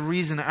begin to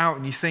reason it out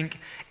and you think,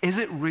 is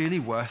it really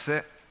worth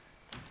it?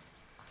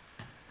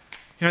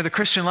 The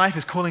Christian life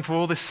is calling for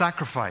all this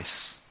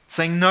sacrifice,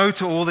 saying no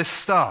to all this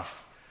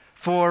stuff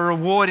for a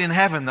reward in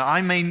heaven that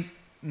I may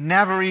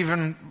never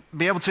even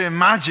be able to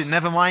imagine,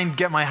 never mind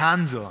get my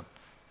hands on.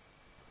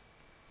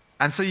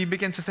 And so you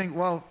begin to think,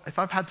 well, if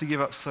I've had to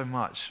give up so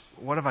much,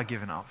 what have I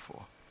given up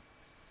for?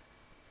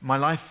 My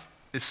life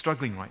is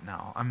struggling right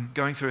now. I'm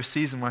going through a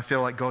season where I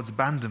feel like God's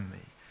abandoned me.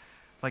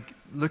 Like,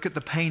 look at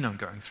the pain I'm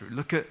going through.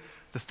 Look at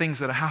the things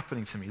that are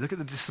happening to me. Look at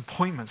the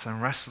disappointments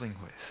I'm wrestling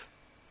with.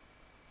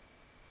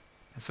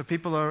 And so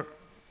people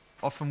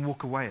often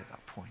walk away at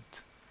that point.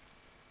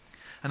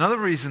 Another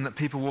reason that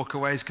people walk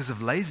away is because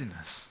of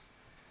laziness.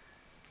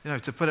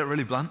 To put it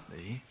really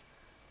bluntly,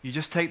 you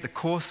just take the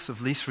course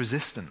of least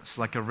resistance,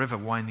 like a river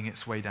winding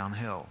its way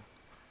downhill.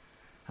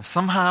 And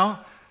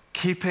somehow,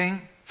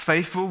 keeping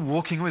faithful,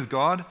 walking with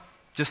God,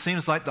 just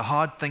seems like the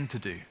hard thing to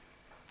do.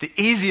 The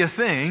easier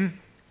thing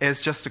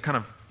is just to kind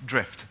of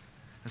drift.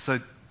 And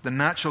so the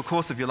natural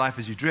course of your life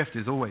as you drift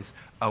is always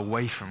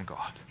away from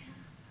God.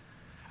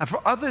 And for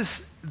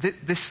others,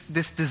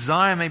 this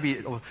desire maybe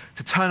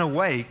to turn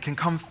away can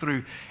come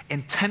through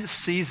intense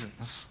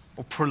seasons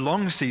or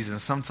prolonged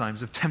seasons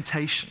sometimes of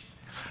temptation.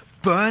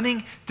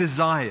 Burning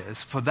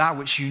desires for that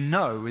which you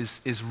know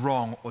is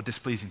wrong or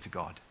displeasing to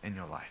God in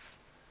your life.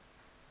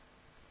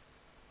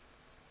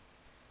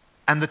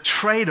 And the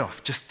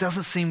trade-off just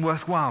doesn't seem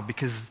worthwhile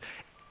because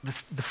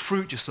the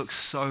fruit just looks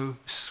so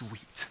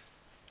sweet.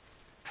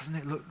 Doesn't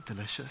it look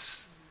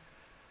delicious?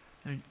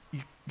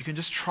 You can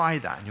just try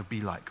that and you'll be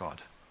like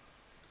God.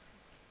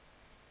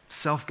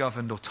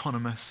 Self-governed,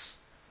 autonomous.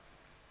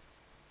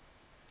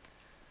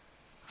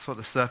 That's what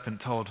the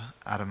serpent told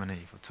Adam and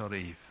Eve, or told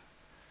Eve.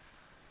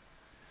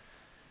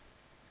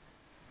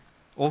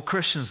 All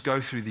Christians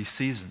go through these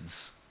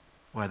seasons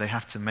where they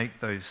have to make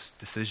those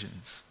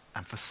decisions.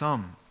 And for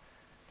some,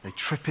 they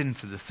trip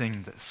into the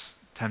thing that's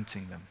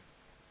tempting them.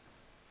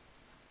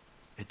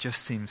 It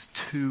just seems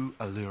too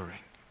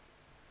alluring,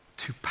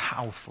 too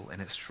powerful in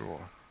its draw.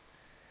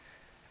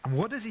 And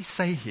what does he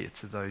say here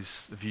to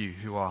those of you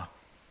who are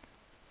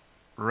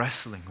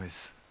wrestling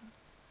with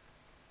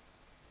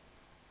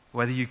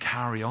whether you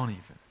carry on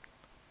even?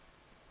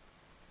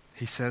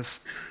 He says,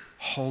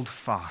 hold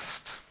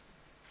fast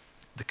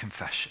the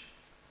confession.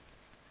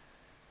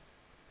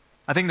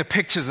 I think the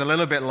picture's a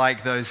little bit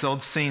like those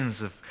old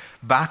scenes of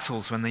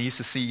battles when they used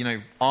to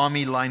see,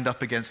 army lined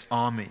up against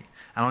army.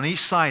 And on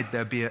each side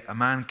there'd be a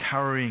man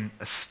carrying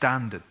a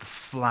standard, the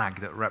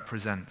flag that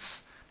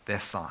represents their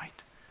side.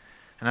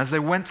 And as they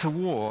went to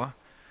war,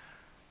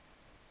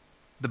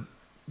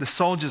 the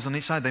soldiers on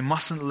each side, they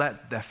mustn't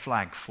let their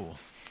flag fall.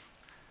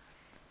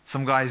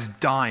 Some guys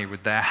die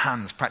with their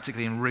hands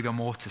practically in rigor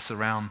mortis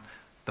around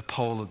the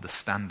pole of the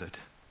standard.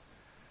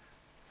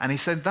 And he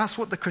said that's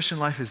what the Christian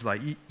life is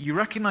like. You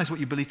recognize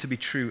what you believe to be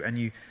true and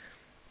you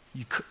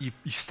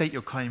state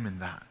your claim in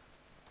that.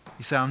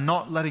 You say, I'm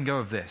not letting go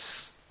of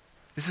this.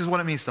 This is what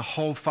it means to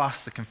hold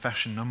fast the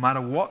confession. No matter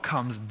what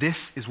comes,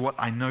 this is what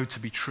I know to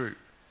be true.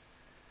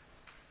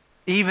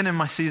 Even in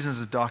my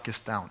seasons of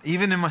darkest doubt,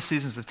 even in my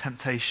seasons of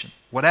temptation,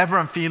 whatever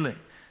I'm feeling.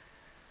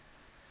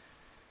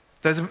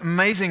 There's an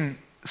amazing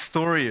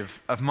story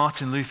of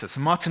Martin Luther. So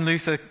Martin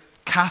Luther,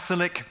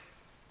 Catholic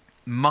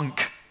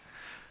monk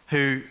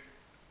who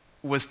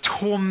was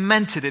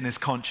tormented in his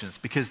conscience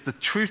because the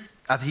truth,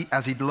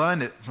 as he'd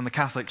learned it from the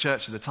Catholic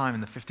Church at the time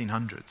in the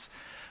 1500s,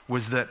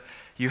 was that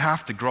you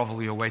have to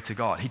grovel your way to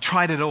God. He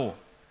tried it all.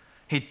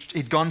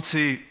 He'd gone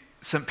to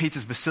St.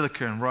 Peter's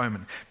Basilica in Rome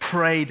and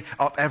prayed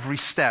up every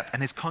step,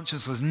 and his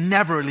conscience was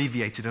never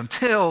alleviated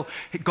until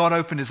God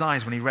opened his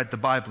eyes when he read the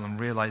Bible and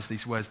realized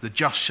these words, the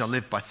just shall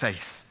live by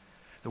faith.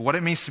 That what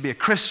it means to be a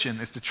Christian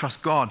is to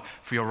trust God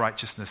for your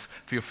righteousness,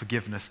 for your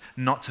forgiveness,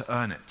 not to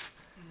earn it.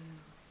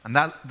 And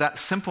that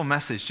simple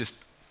message just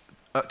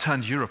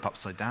turned Europe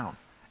upside down.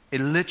 It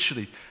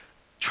literally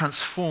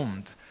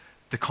transformed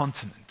the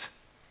continent.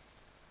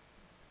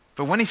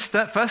 But when he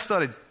first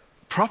started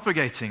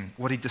propagating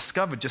what he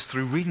discovered just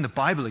through reading the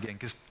Bible again,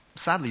 because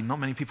sadly not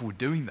many people were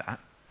doing that,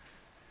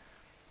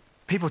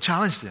 people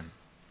challenged him.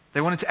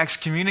 They wanted to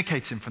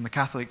excommunicate him from the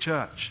Catholic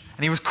Church.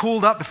 And he was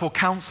called up before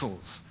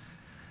councils.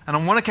 And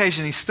on one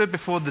occasion he stood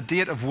before the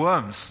Diet of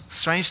Worms.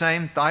 Strange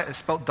name,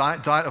 spelled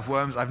Diet of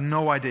Worms. I have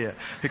no idea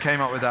who came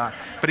up with that.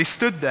 But he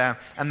stood there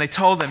and they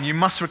told him, you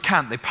must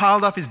recant. They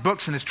piled up his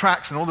books and his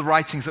tracts and all the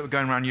writings that were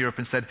going around Europe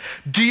and said,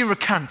 do you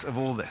recant of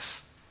all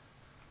this?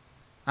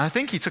 And I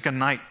think he took a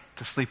night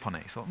to sleep on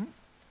it. He thought,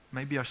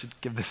 maybe I should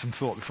give this some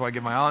thought before I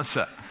give my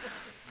answer.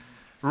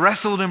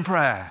 Wrestled in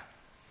prayer.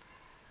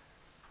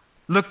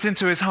 Looked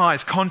into his heart,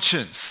 his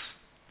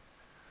conscience.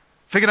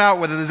 Figured out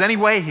whether there's any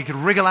way he could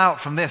wriggle out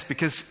from this,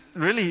 because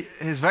really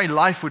his very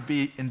life would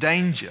be in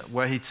danger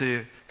were he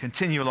to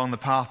continue along the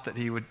path that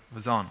he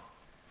was on.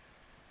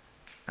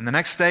 And the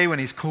next day when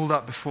he's called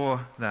up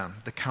before them,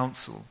 the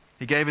council,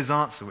 he gave his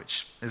answer,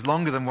 which is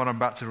longer than what I'm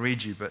about to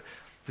read you, but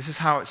this is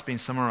how it's been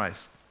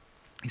summarized.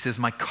 He says,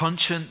 my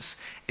conscience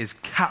is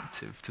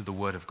captive to the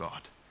word of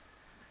God.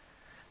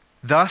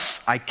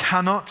 Thus I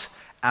cannot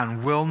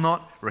and will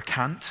not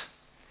recant.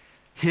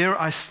 Here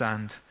I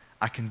stand,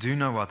 I can do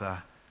no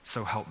other,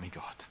 so help me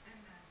God.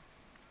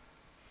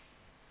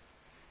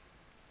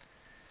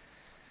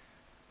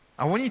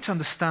 I want you to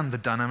understand the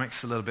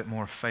dynamics a little bit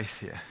more of faith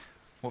here.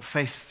 What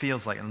faith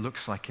feels like and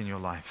looks like in your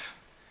life.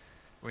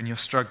 When you're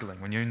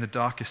struggling, when you're in the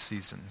darkest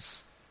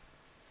seasons.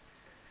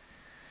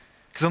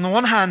 Because on the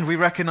one hand, we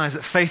recognize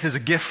that faith is a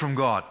gift from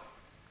God.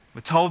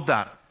 We're told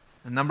that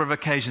on a number of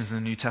occasions in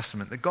the New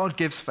Testament, that God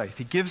gives faith.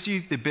 He gives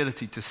you the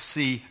ability to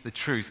see the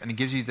truth, and he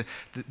gives you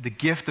the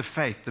gift of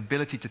faith, the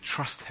ability to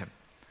trust him.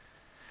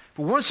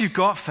 But once you've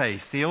got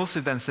faith, he also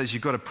then says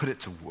you've got to put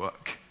it to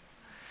work.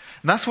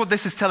 And that's what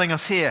this is telling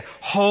us here.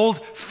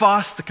 Hold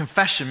fast the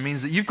confession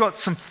means that you've got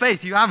some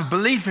faith, you have a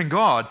belief in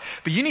God,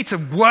 but you need to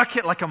work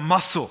it like a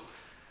muscle.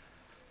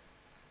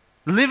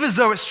 Live as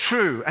though it's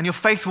true, and your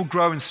faith will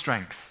grow in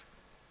strength.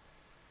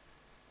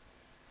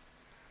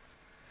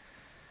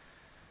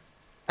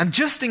 And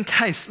just in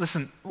case,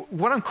 listen,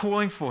 what I'm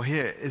calling for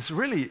here is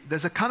really,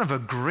 there's a kind of a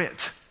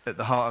grit at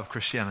the heart of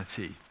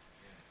Christianity.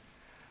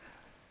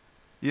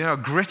 You know, a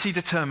gritty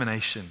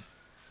determination.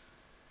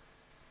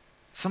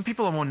 Some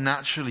people are more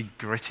naturally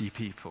gritty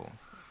people.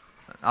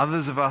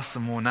 Others of us are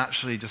more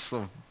naturally just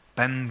sort of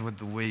bend with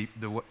the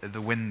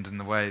wind and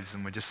the waves,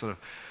 and we just sort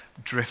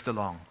of drift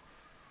along.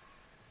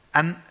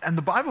 And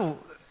the Bible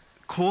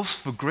calls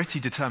for gritty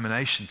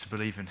determination to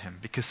believe in him,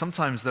 because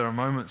sometimes there are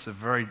moments of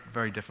very,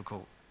 very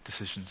difficult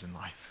decisions in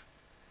life.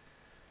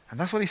 And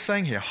that's what he's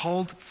saying here.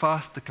 Hold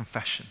fast the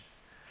confession.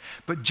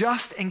 But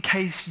just in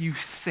case you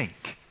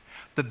think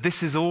that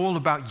this is all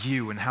about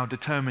you and how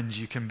determined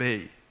you can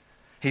be,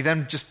 he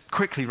then just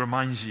quickly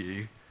reminds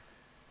you,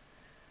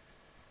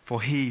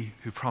 for he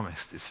who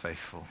promised is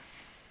faithful.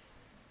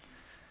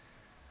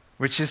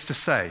 Which is to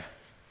say,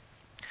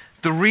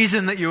 the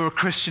reason that you're a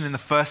Christian in the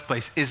first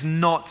place is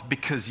not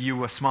because you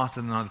were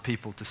smarter than other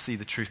people to see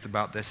the truth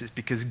about this. It's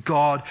because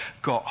God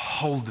got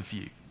hold of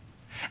you.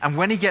 And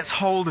when he gets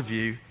hold of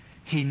you,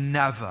 he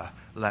never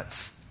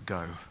lets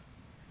go.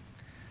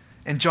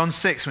 In John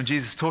 6, when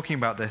Jesus is talking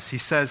about this, he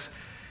says,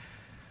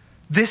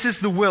 "This is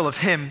the will of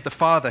him, the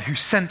Father, who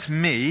sent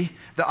me,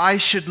 that I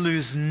should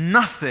lose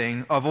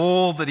nothing of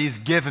all that he's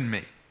given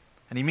me."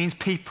 And he means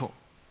people.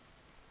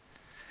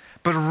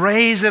 "But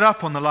raise it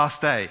up on the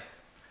last day."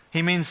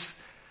 He means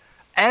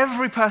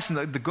every person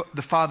that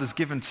the Father's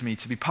given to me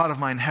to be part of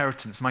my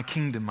inheritance, my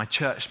kingdom, my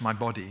church, my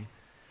body,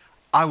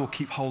 I will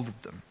keep hold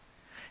of them.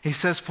 He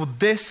says, "For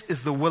this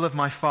is the will of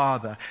my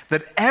Father,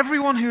 that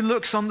everyone who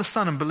looks on the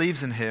Son and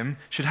believes in him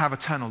should have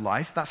eternal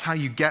life." That's how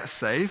you get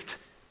saved.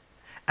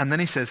 And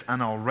then he says,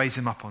 "And I'll raise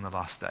him up on the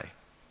last day."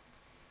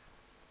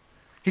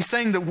 He's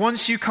saying that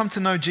once you come to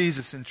know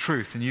Jesus in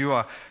truth and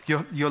your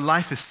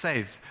life is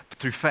saved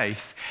through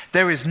faith,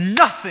 there is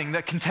nothing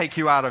that can take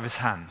you out of his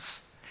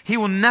hands. He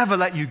will never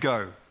let you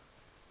go.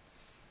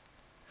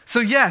 So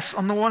yes,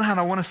 on the one hand,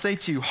 I want to say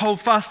to you,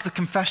 hold fast to the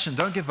confession.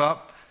 Don't give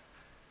up.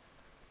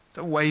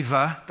 Don't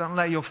waver. Don't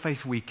let your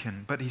faith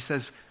weaken. But he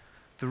says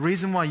the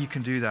reason why you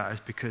can do that is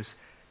because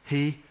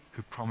he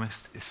who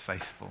promised is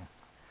faithful.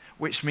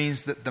 Which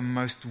means that the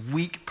most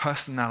weak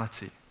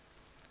personality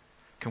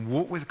can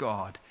walk with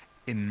God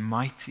in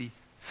mighty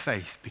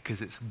faith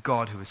because it's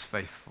God who is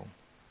faithful.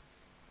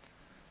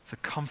 It's a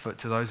comfort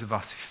to those of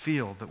us who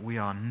feel that we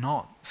are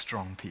not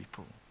strong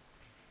people,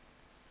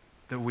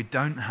 that we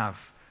don't have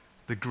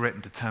the grit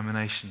and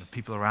determination of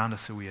people around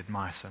us who we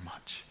admire so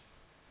much.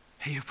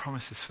 He who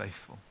promises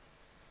faithful.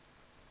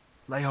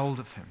 Lay hold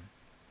of him.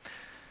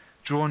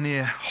 Draw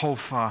near, hold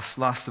fast.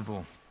 Last of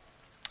all,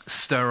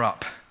 stir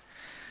up.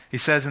 He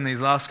says in these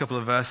last couple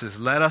of verses,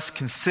 "Let us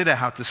consider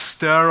how to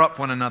stir up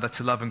one another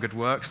to love and good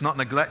works, not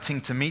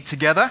neglecting to meet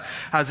together,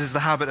 as is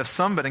the habit of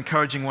some, but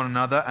encouraging one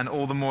another, and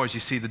all the more as you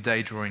see the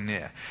day drawing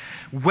near."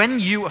 When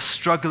you are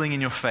struggling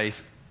in your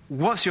faith,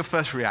 what's your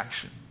first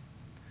reaction?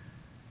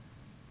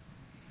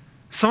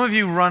 Some of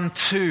you run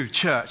to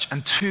church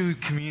and to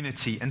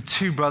community and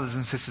to brothers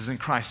and sisters in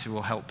Christ who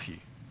will help you.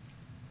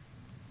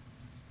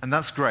 And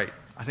that's great.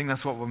 I think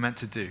that's what we're meant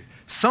to do.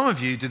 Some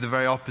of you do the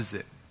very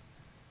opposite.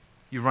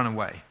 You run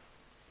away.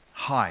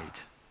 Hide.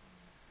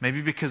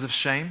 Maybe because of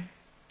shame.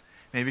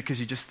 Maybe because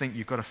you just think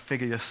you've got to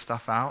figure your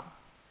stuff out.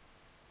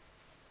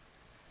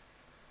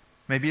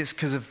 Maybe it's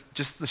because of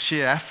just the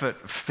sheer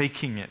effort of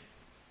faking it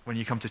when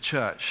you come to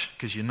church,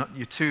 because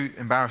you're too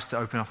embarrassed to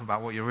open up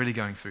about what you're really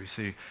going through.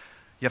 So you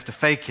have to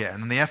fake it,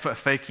 and then the effort of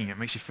faking it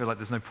makes you feel like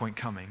there's no point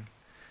coming.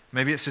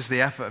 Maybe it's just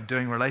the effort of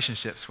doing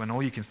relationships when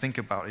all you can think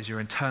about is your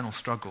internal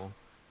struggle.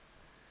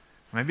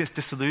 Maybe it's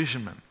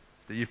disillusionment.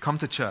 That you've come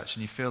to church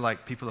and you feel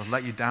like people have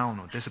let you down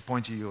or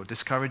disappointed you or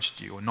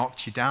discouraged you or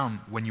knocked you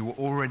down when you were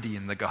already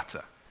in the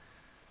gutter.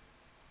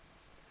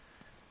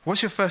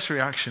 What's your first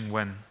reaction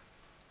when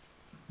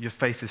your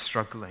faith is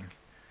struggling?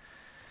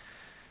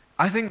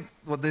 I think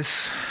what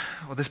this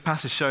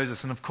passage shows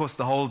us, and of course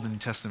the whole of the New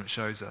Testament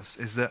shows us,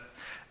 is that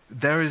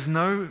there is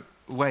no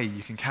way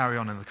you can carry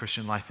on in the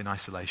Christian life in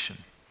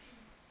isolation.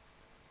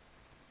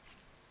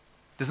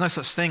 There's no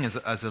such thing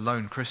as a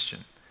lone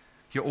Christian.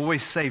 You're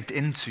always saved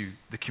into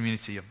the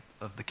community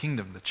of the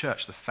kingdom, the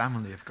church, the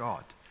family of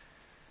God.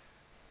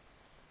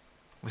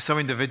 We're so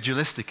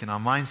individualistic in our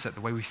mindset,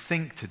 the way we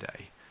think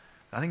today.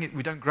 I think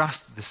we don't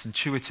grasp this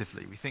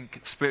intuitively. We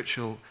think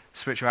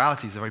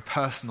spirituality is a very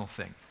personal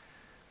thing.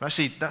 But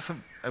actually, that's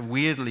a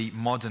weirdly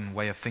modern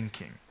way of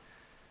thinking.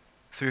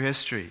 Through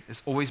history,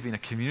 it's always been a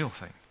communal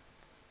thing.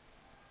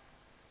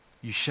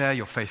 You share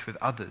your faith with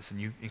others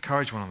and you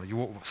encourage one another. You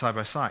walk side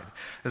by side.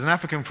 There's an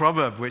African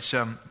proverb which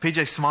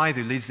P.J. Smythe,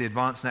 who leads the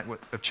advanced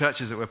network of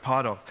churches that we're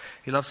part of,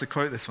 he loves to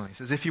quote this one. He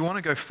says, "If you want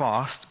to go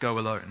fast, go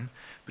alone.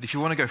 But if you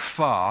want to go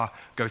far,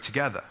 go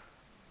together."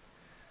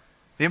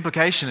 The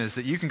implication is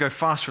that you can go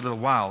fast for a little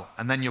while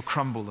and then you'll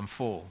crumble and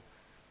fall.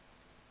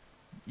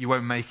 You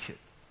won't make it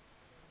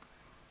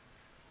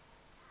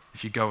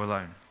if you go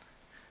alone.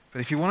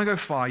 But if you want to go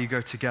far, you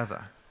go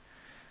together.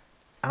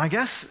 And I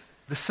guess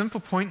the simple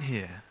point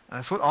here, and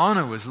that's what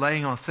Anna was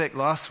laying on thick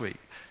last week,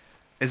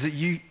 is that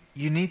you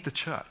need the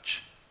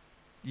church.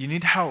 You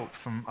need help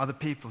from other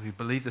people who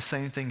believe the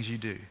same things you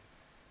do.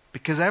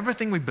 Because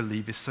everything we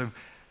believe is so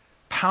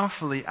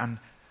powerfully and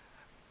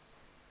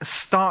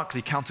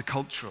starkly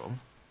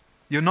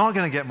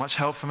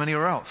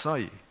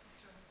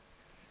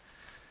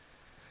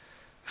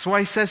That's why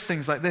he says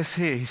things like this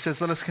here. He says,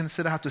 let us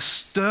consider how to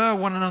stir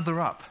one another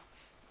up.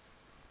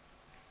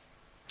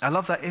 I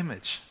love that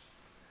image.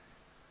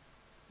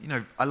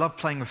 I love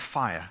playing with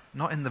fire,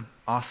 not in the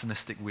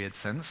arsonistic weird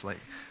sense,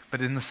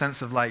 but in the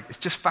sense of it's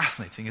just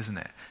fascinating, isn't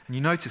it? And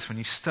you notice when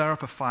you stir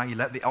up a fire, you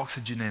let the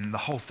oxygen in, the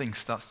whole thing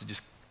starts to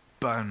just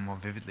burn more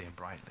vividly and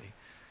brightly.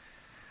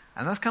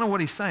 And that's kind of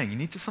what he's saying. You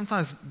need to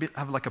sometimes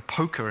have like a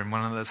poker in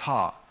one another's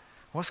heart.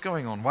 What's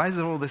going on? Why is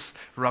there all this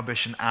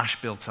rubbish and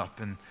ash built up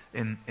in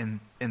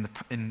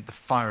the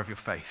fire of your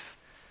faith?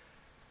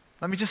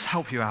 Let me just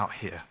help you out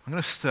here. I'm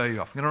going to stir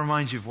you up. I'm going to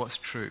remind you of what's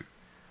true.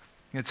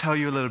 I'm going to tell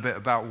you a little bit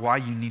about why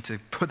you need to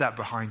put that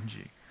behind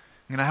you.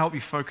 I'm going to help you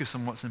focus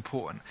on what's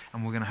important,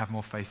 and we're going to have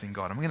more faith in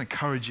God. I'm going to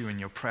encourage you in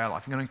your prayer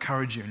life. I'm going to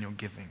encourage you in your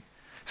giving.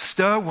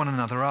 Stir one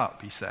another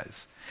up, he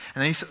says.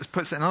 And then he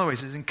puts it in other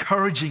ways. He's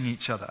encouraging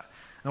each other.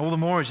 And all the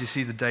more as you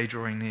see the day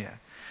drawing near.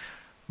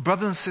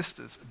 Brothers and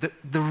sisters,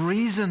 the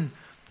reason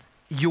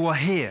you are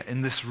here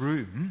in this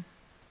room,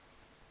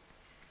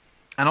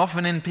 and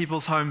often in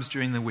people's homes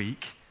during the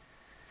week,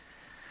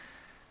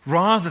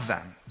 rather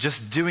than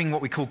just doing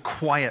what we call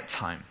quiet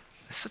time.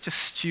 It's such a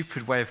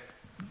stupid way of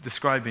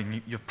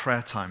describing your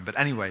prayer time. But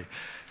anyway,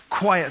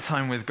 quiet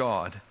time with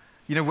God,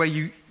 where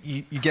you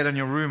get in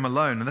your room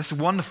alone. And that's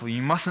wonderful.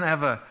 You mustn't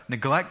ever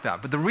neglect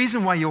that. But the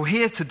reason why you're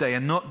here today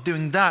and not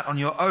doing that on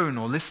your own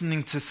or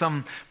listening to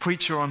some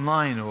preacher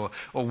online or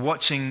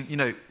watching,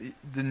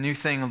 the new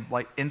thing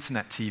of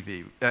internet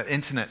TV,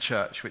 internet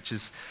church, which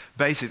is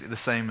basically the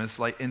same as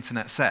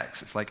internet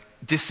sex. It's like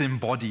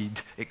disembodied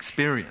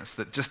experience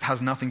that just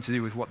has nothing to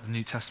do with what the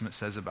New Testament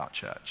says about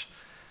church.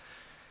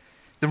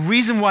 The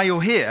reason why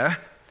you're here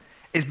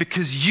is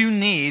because you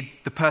need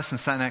the person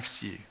sat next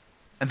to you,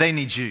 and they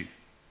need you.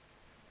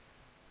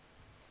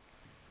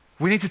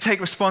 We need to take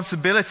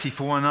responsibility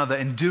for one another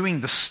in doing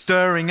the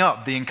stirring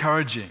up, the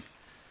encouraging.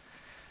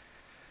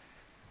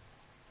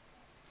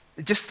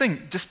 Just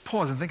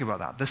pause and think about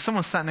that. There's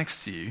someone sat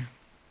next to you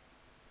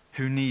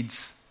who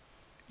needs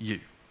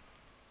you.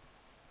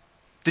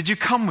 Did you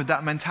come with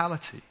that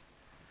mentality?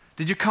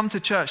 Did you come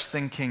to church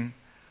thinking,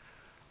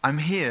 I'm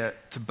here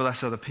to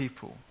bless other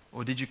people?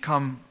 Or did you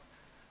come,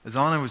 as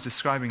Arno was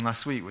describing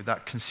last week, with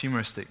that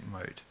consumeristic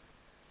mode?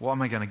 What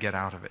am I going to get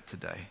out of it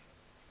today?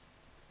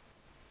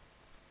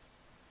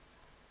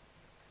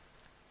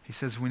 He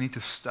says we need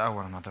to stir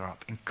one another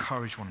up,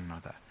 encourage one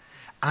another.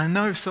 And I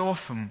know so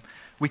often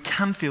we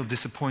can feel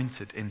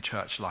disappointed in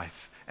church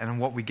life and in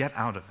what we get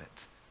out of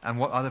it and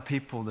what other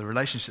people, the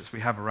relationships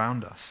we have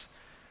around us.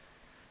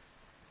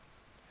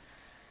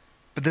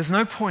 But there's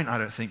no point, I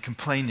don't think,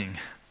 complaining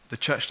the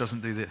church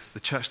doesn't do this, the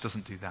church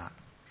doesn't do that.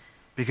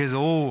 Because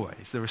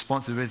always the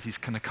responsibility is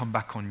going to come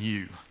back on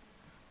you.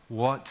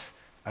 What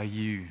are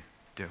you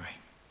doing?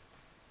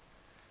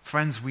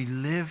 Friends, we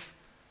live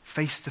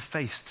face to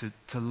face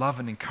to love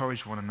and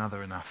encourage one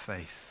another in our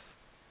faith.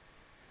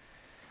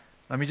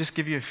 Let me just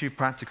give you a few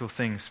practical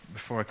things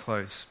before I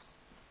close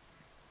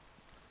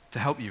to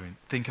help you and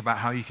think about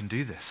how you can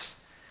do this.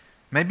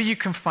 Maybe you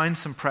can find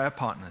some prayer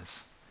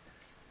partners.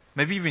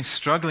 Maybe you've been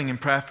struggling in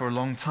prayer for a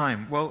long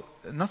time. Well,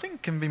 nothing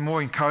can be more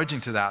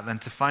encouraging to that than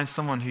to find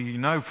someone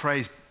who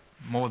prays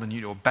more than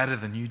you do or better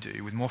than you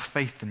do, with more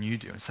faith than you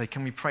do, and say,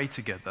 can we pray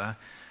together,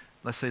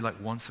 let's say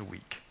once a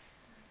week.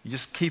 You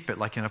just keep it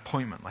like an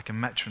appointment, like a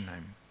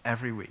metronome,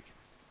 every week.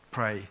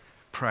 Pray,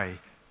 pray,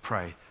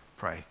 pray,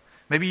 pray.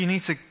 Maybe you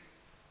need to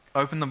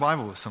open the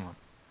Bible with someone.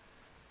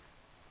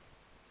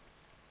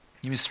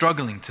 You've been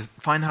struggling to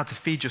find how to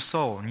feed your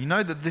soul, and you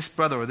know that this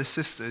brother or this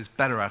sister is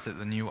better at it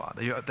than you are.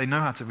 They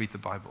know how to read the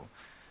Bible.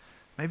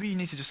 Maybe you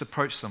need to just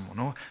approach someone,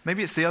 or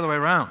maybe it's the other way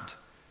around.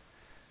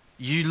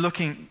 You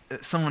looking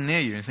at someone near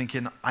you and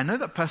thinking, I know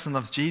that person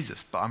loves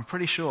Jesus, but I'm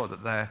pretty sure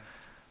that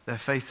their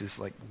faith is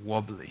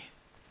wobbly.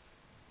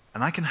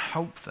 And I can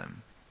help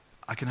them.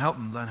 I can help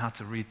them learn how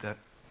to read the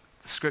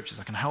scriptures.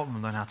 I can help them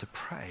learn how to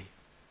pray.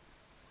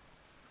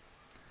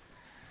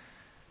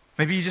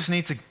 Maybe you just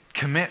need to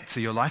commit to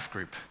your life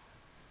group.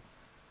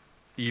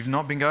 You've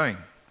not been going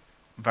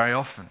very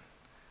often.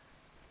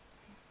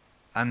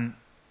 And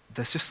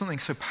there's just something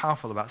so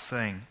powerful about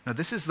saying, no,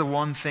 this is the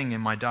one thing in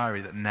my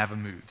diary that never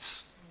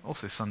moves.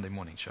 Also Sunday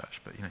morning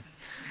church, but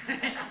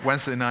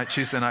Wednesday night,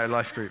 Tuesday night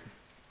life group.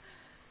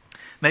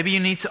 Maybe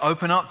you need to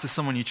open up to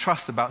someone you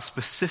trust about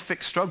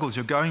specific struggles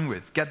you're going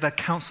with. Get their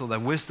counsel, their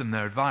wisdom,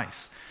 their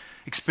advice.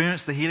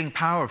 Experience the healing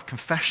power of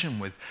confession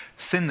with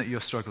sin that you're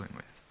struggling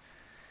with.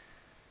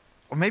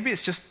 Or maybe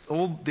it's just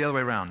all the other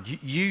way around.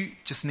 You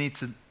just need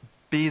to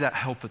be that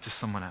helper to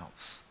someone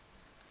else.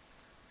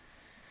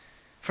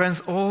 Friends,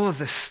 all of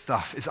this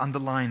stuff is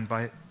underlined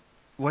by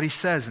what he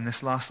says in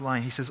this last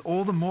line. He says,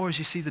 all the more as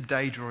you see the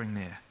day drawing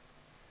near.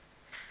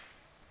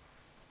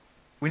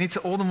 We need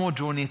to all the more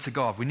draw near to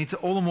God. We need to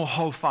all the more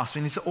hold fast.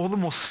 We need to all the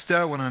more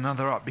stir one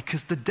another up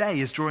because the day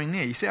is drawing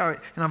near. You see how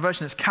in our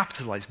version it's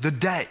capitalized, the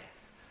day.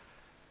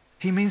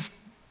 He means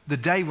the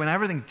day when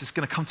everything's just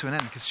going to come to an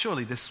end because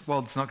surely this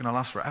world's not going to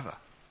last forever.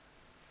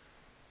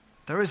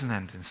 There is an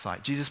end in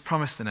sight. Jesus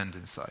promised an end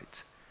in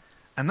sight.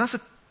 And that's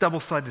a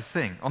double-sided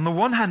thing. On the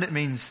one hand, it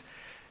means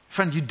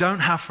Friend, you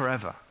don't have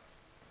forever.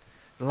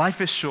 Life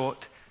is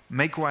short.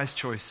 Make wise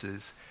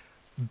choices.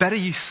 Better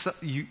you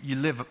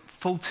live a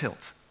full tilt,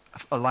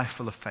 a life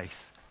full of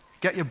faith.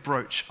 Get your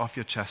brooch off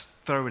your chest.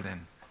 Throw it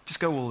in. Just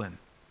go all in.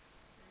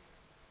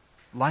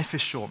 Life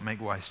is short.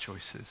 Make wise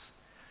choices.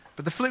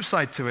 But the flip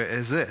side to it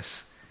is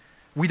this.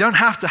 We don't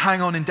have to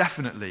hang on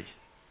indefinitely.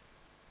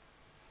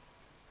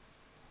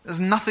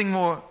 There's nothing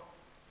more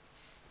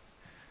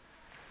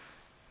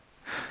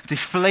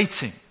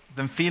deflating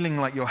than feeling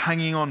like you're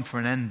hanging on for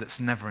an end that's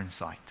never in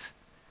sight.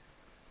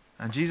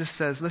 And Jesus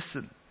says,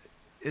 listen,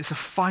 it's a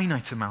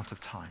finite amount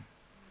of time.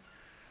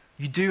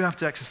 You do have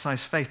to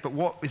exercise faith, but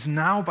what is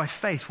now by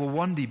faith will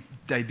one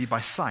day be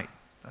by sight.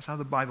 That's how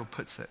the Bible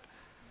puts it.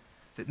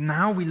 That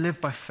now we live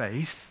by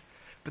faith,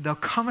 but there'll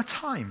come a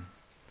time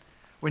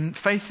when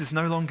faith is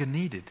no longer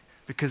needed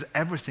because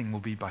everything will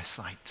be by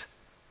sight.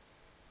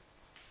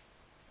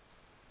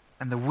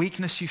 And the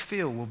weakness you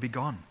feel will be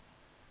gone.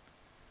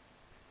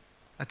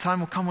 A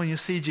time will come when you'll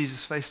see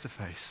Jesus face to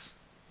face.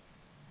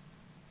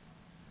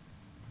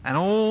 And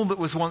all that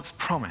was once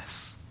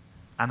promise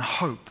and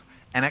hope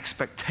and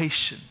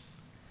expectation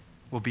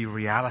will be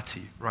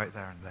reality right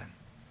there and then.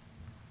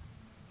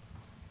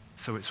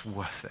 So it's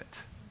worth it.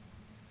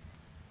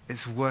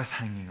 It's worth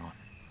hanging on.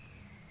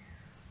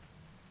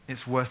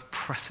 It's worth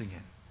pressing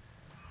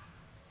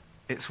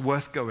in. It's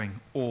worth going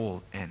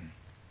all in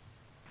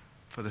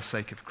for the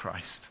sake of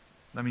Christ.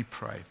 Let me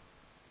pray.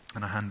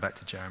 And I hand back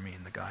to Jeremy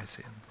and the guys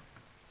here.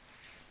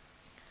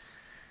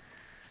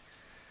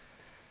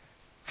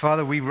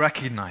 Father, we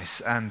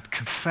recognize and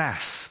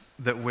confess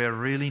that we're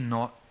really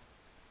not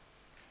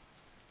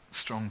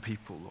strong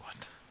people, Lord.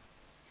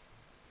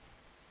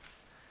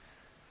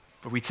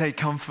 But we take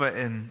comfort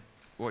in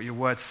what your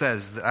word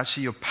says, that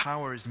actually your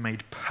power is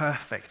made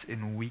perfect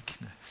in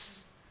weakness.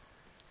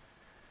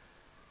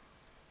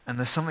 And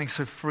there's something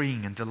so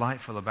freeing and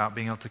delightful about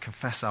being able to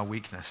confess our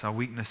weakness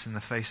in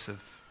the face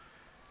of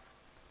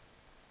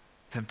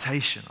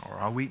temptation, or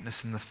our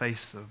weakness in the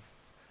face of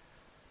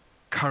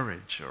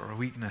courage, or a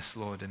weakness,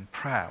 Lord, in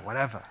prayer,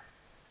 whatever.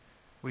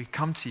 We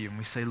come to you and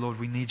we say, Lord,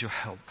 we need your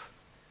help.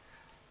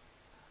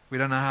 We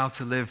don't know how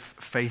to live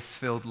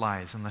faith-filled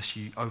lives unless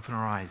you open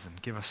our eyes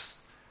and give us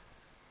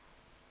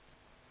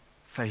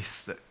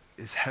faith that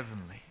is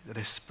heavenly, that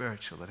is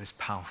spiritual, that is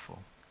powerful.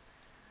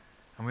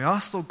 And we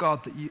ask, Lord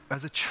God, that you,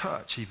 as a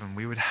church even,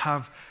 we would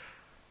have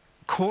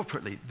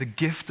corporately the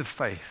gift of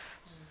faith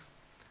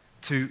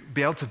to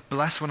be able to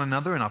bless one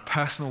another in our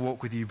personal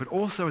walk with you, but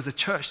also as a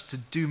church to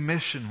do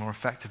mission more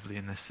effectively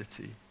in this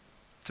city,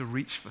 to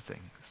reach for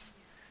things.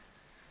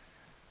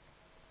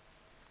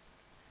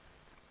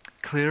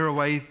 Clear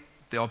away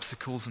the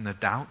obstacles and the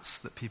doubts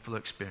that people are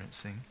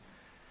experiencing,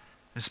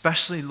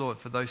 especially, Lord,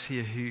 for those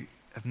here who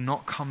have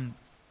not come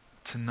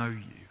to know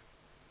you.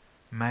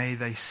 May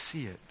they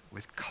see it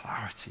with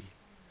clarity,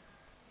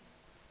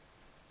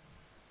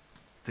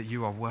 that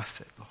you are worth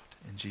it, Lord,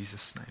 in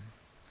Jesus' name.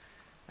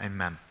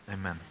 Amen.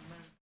 Amen.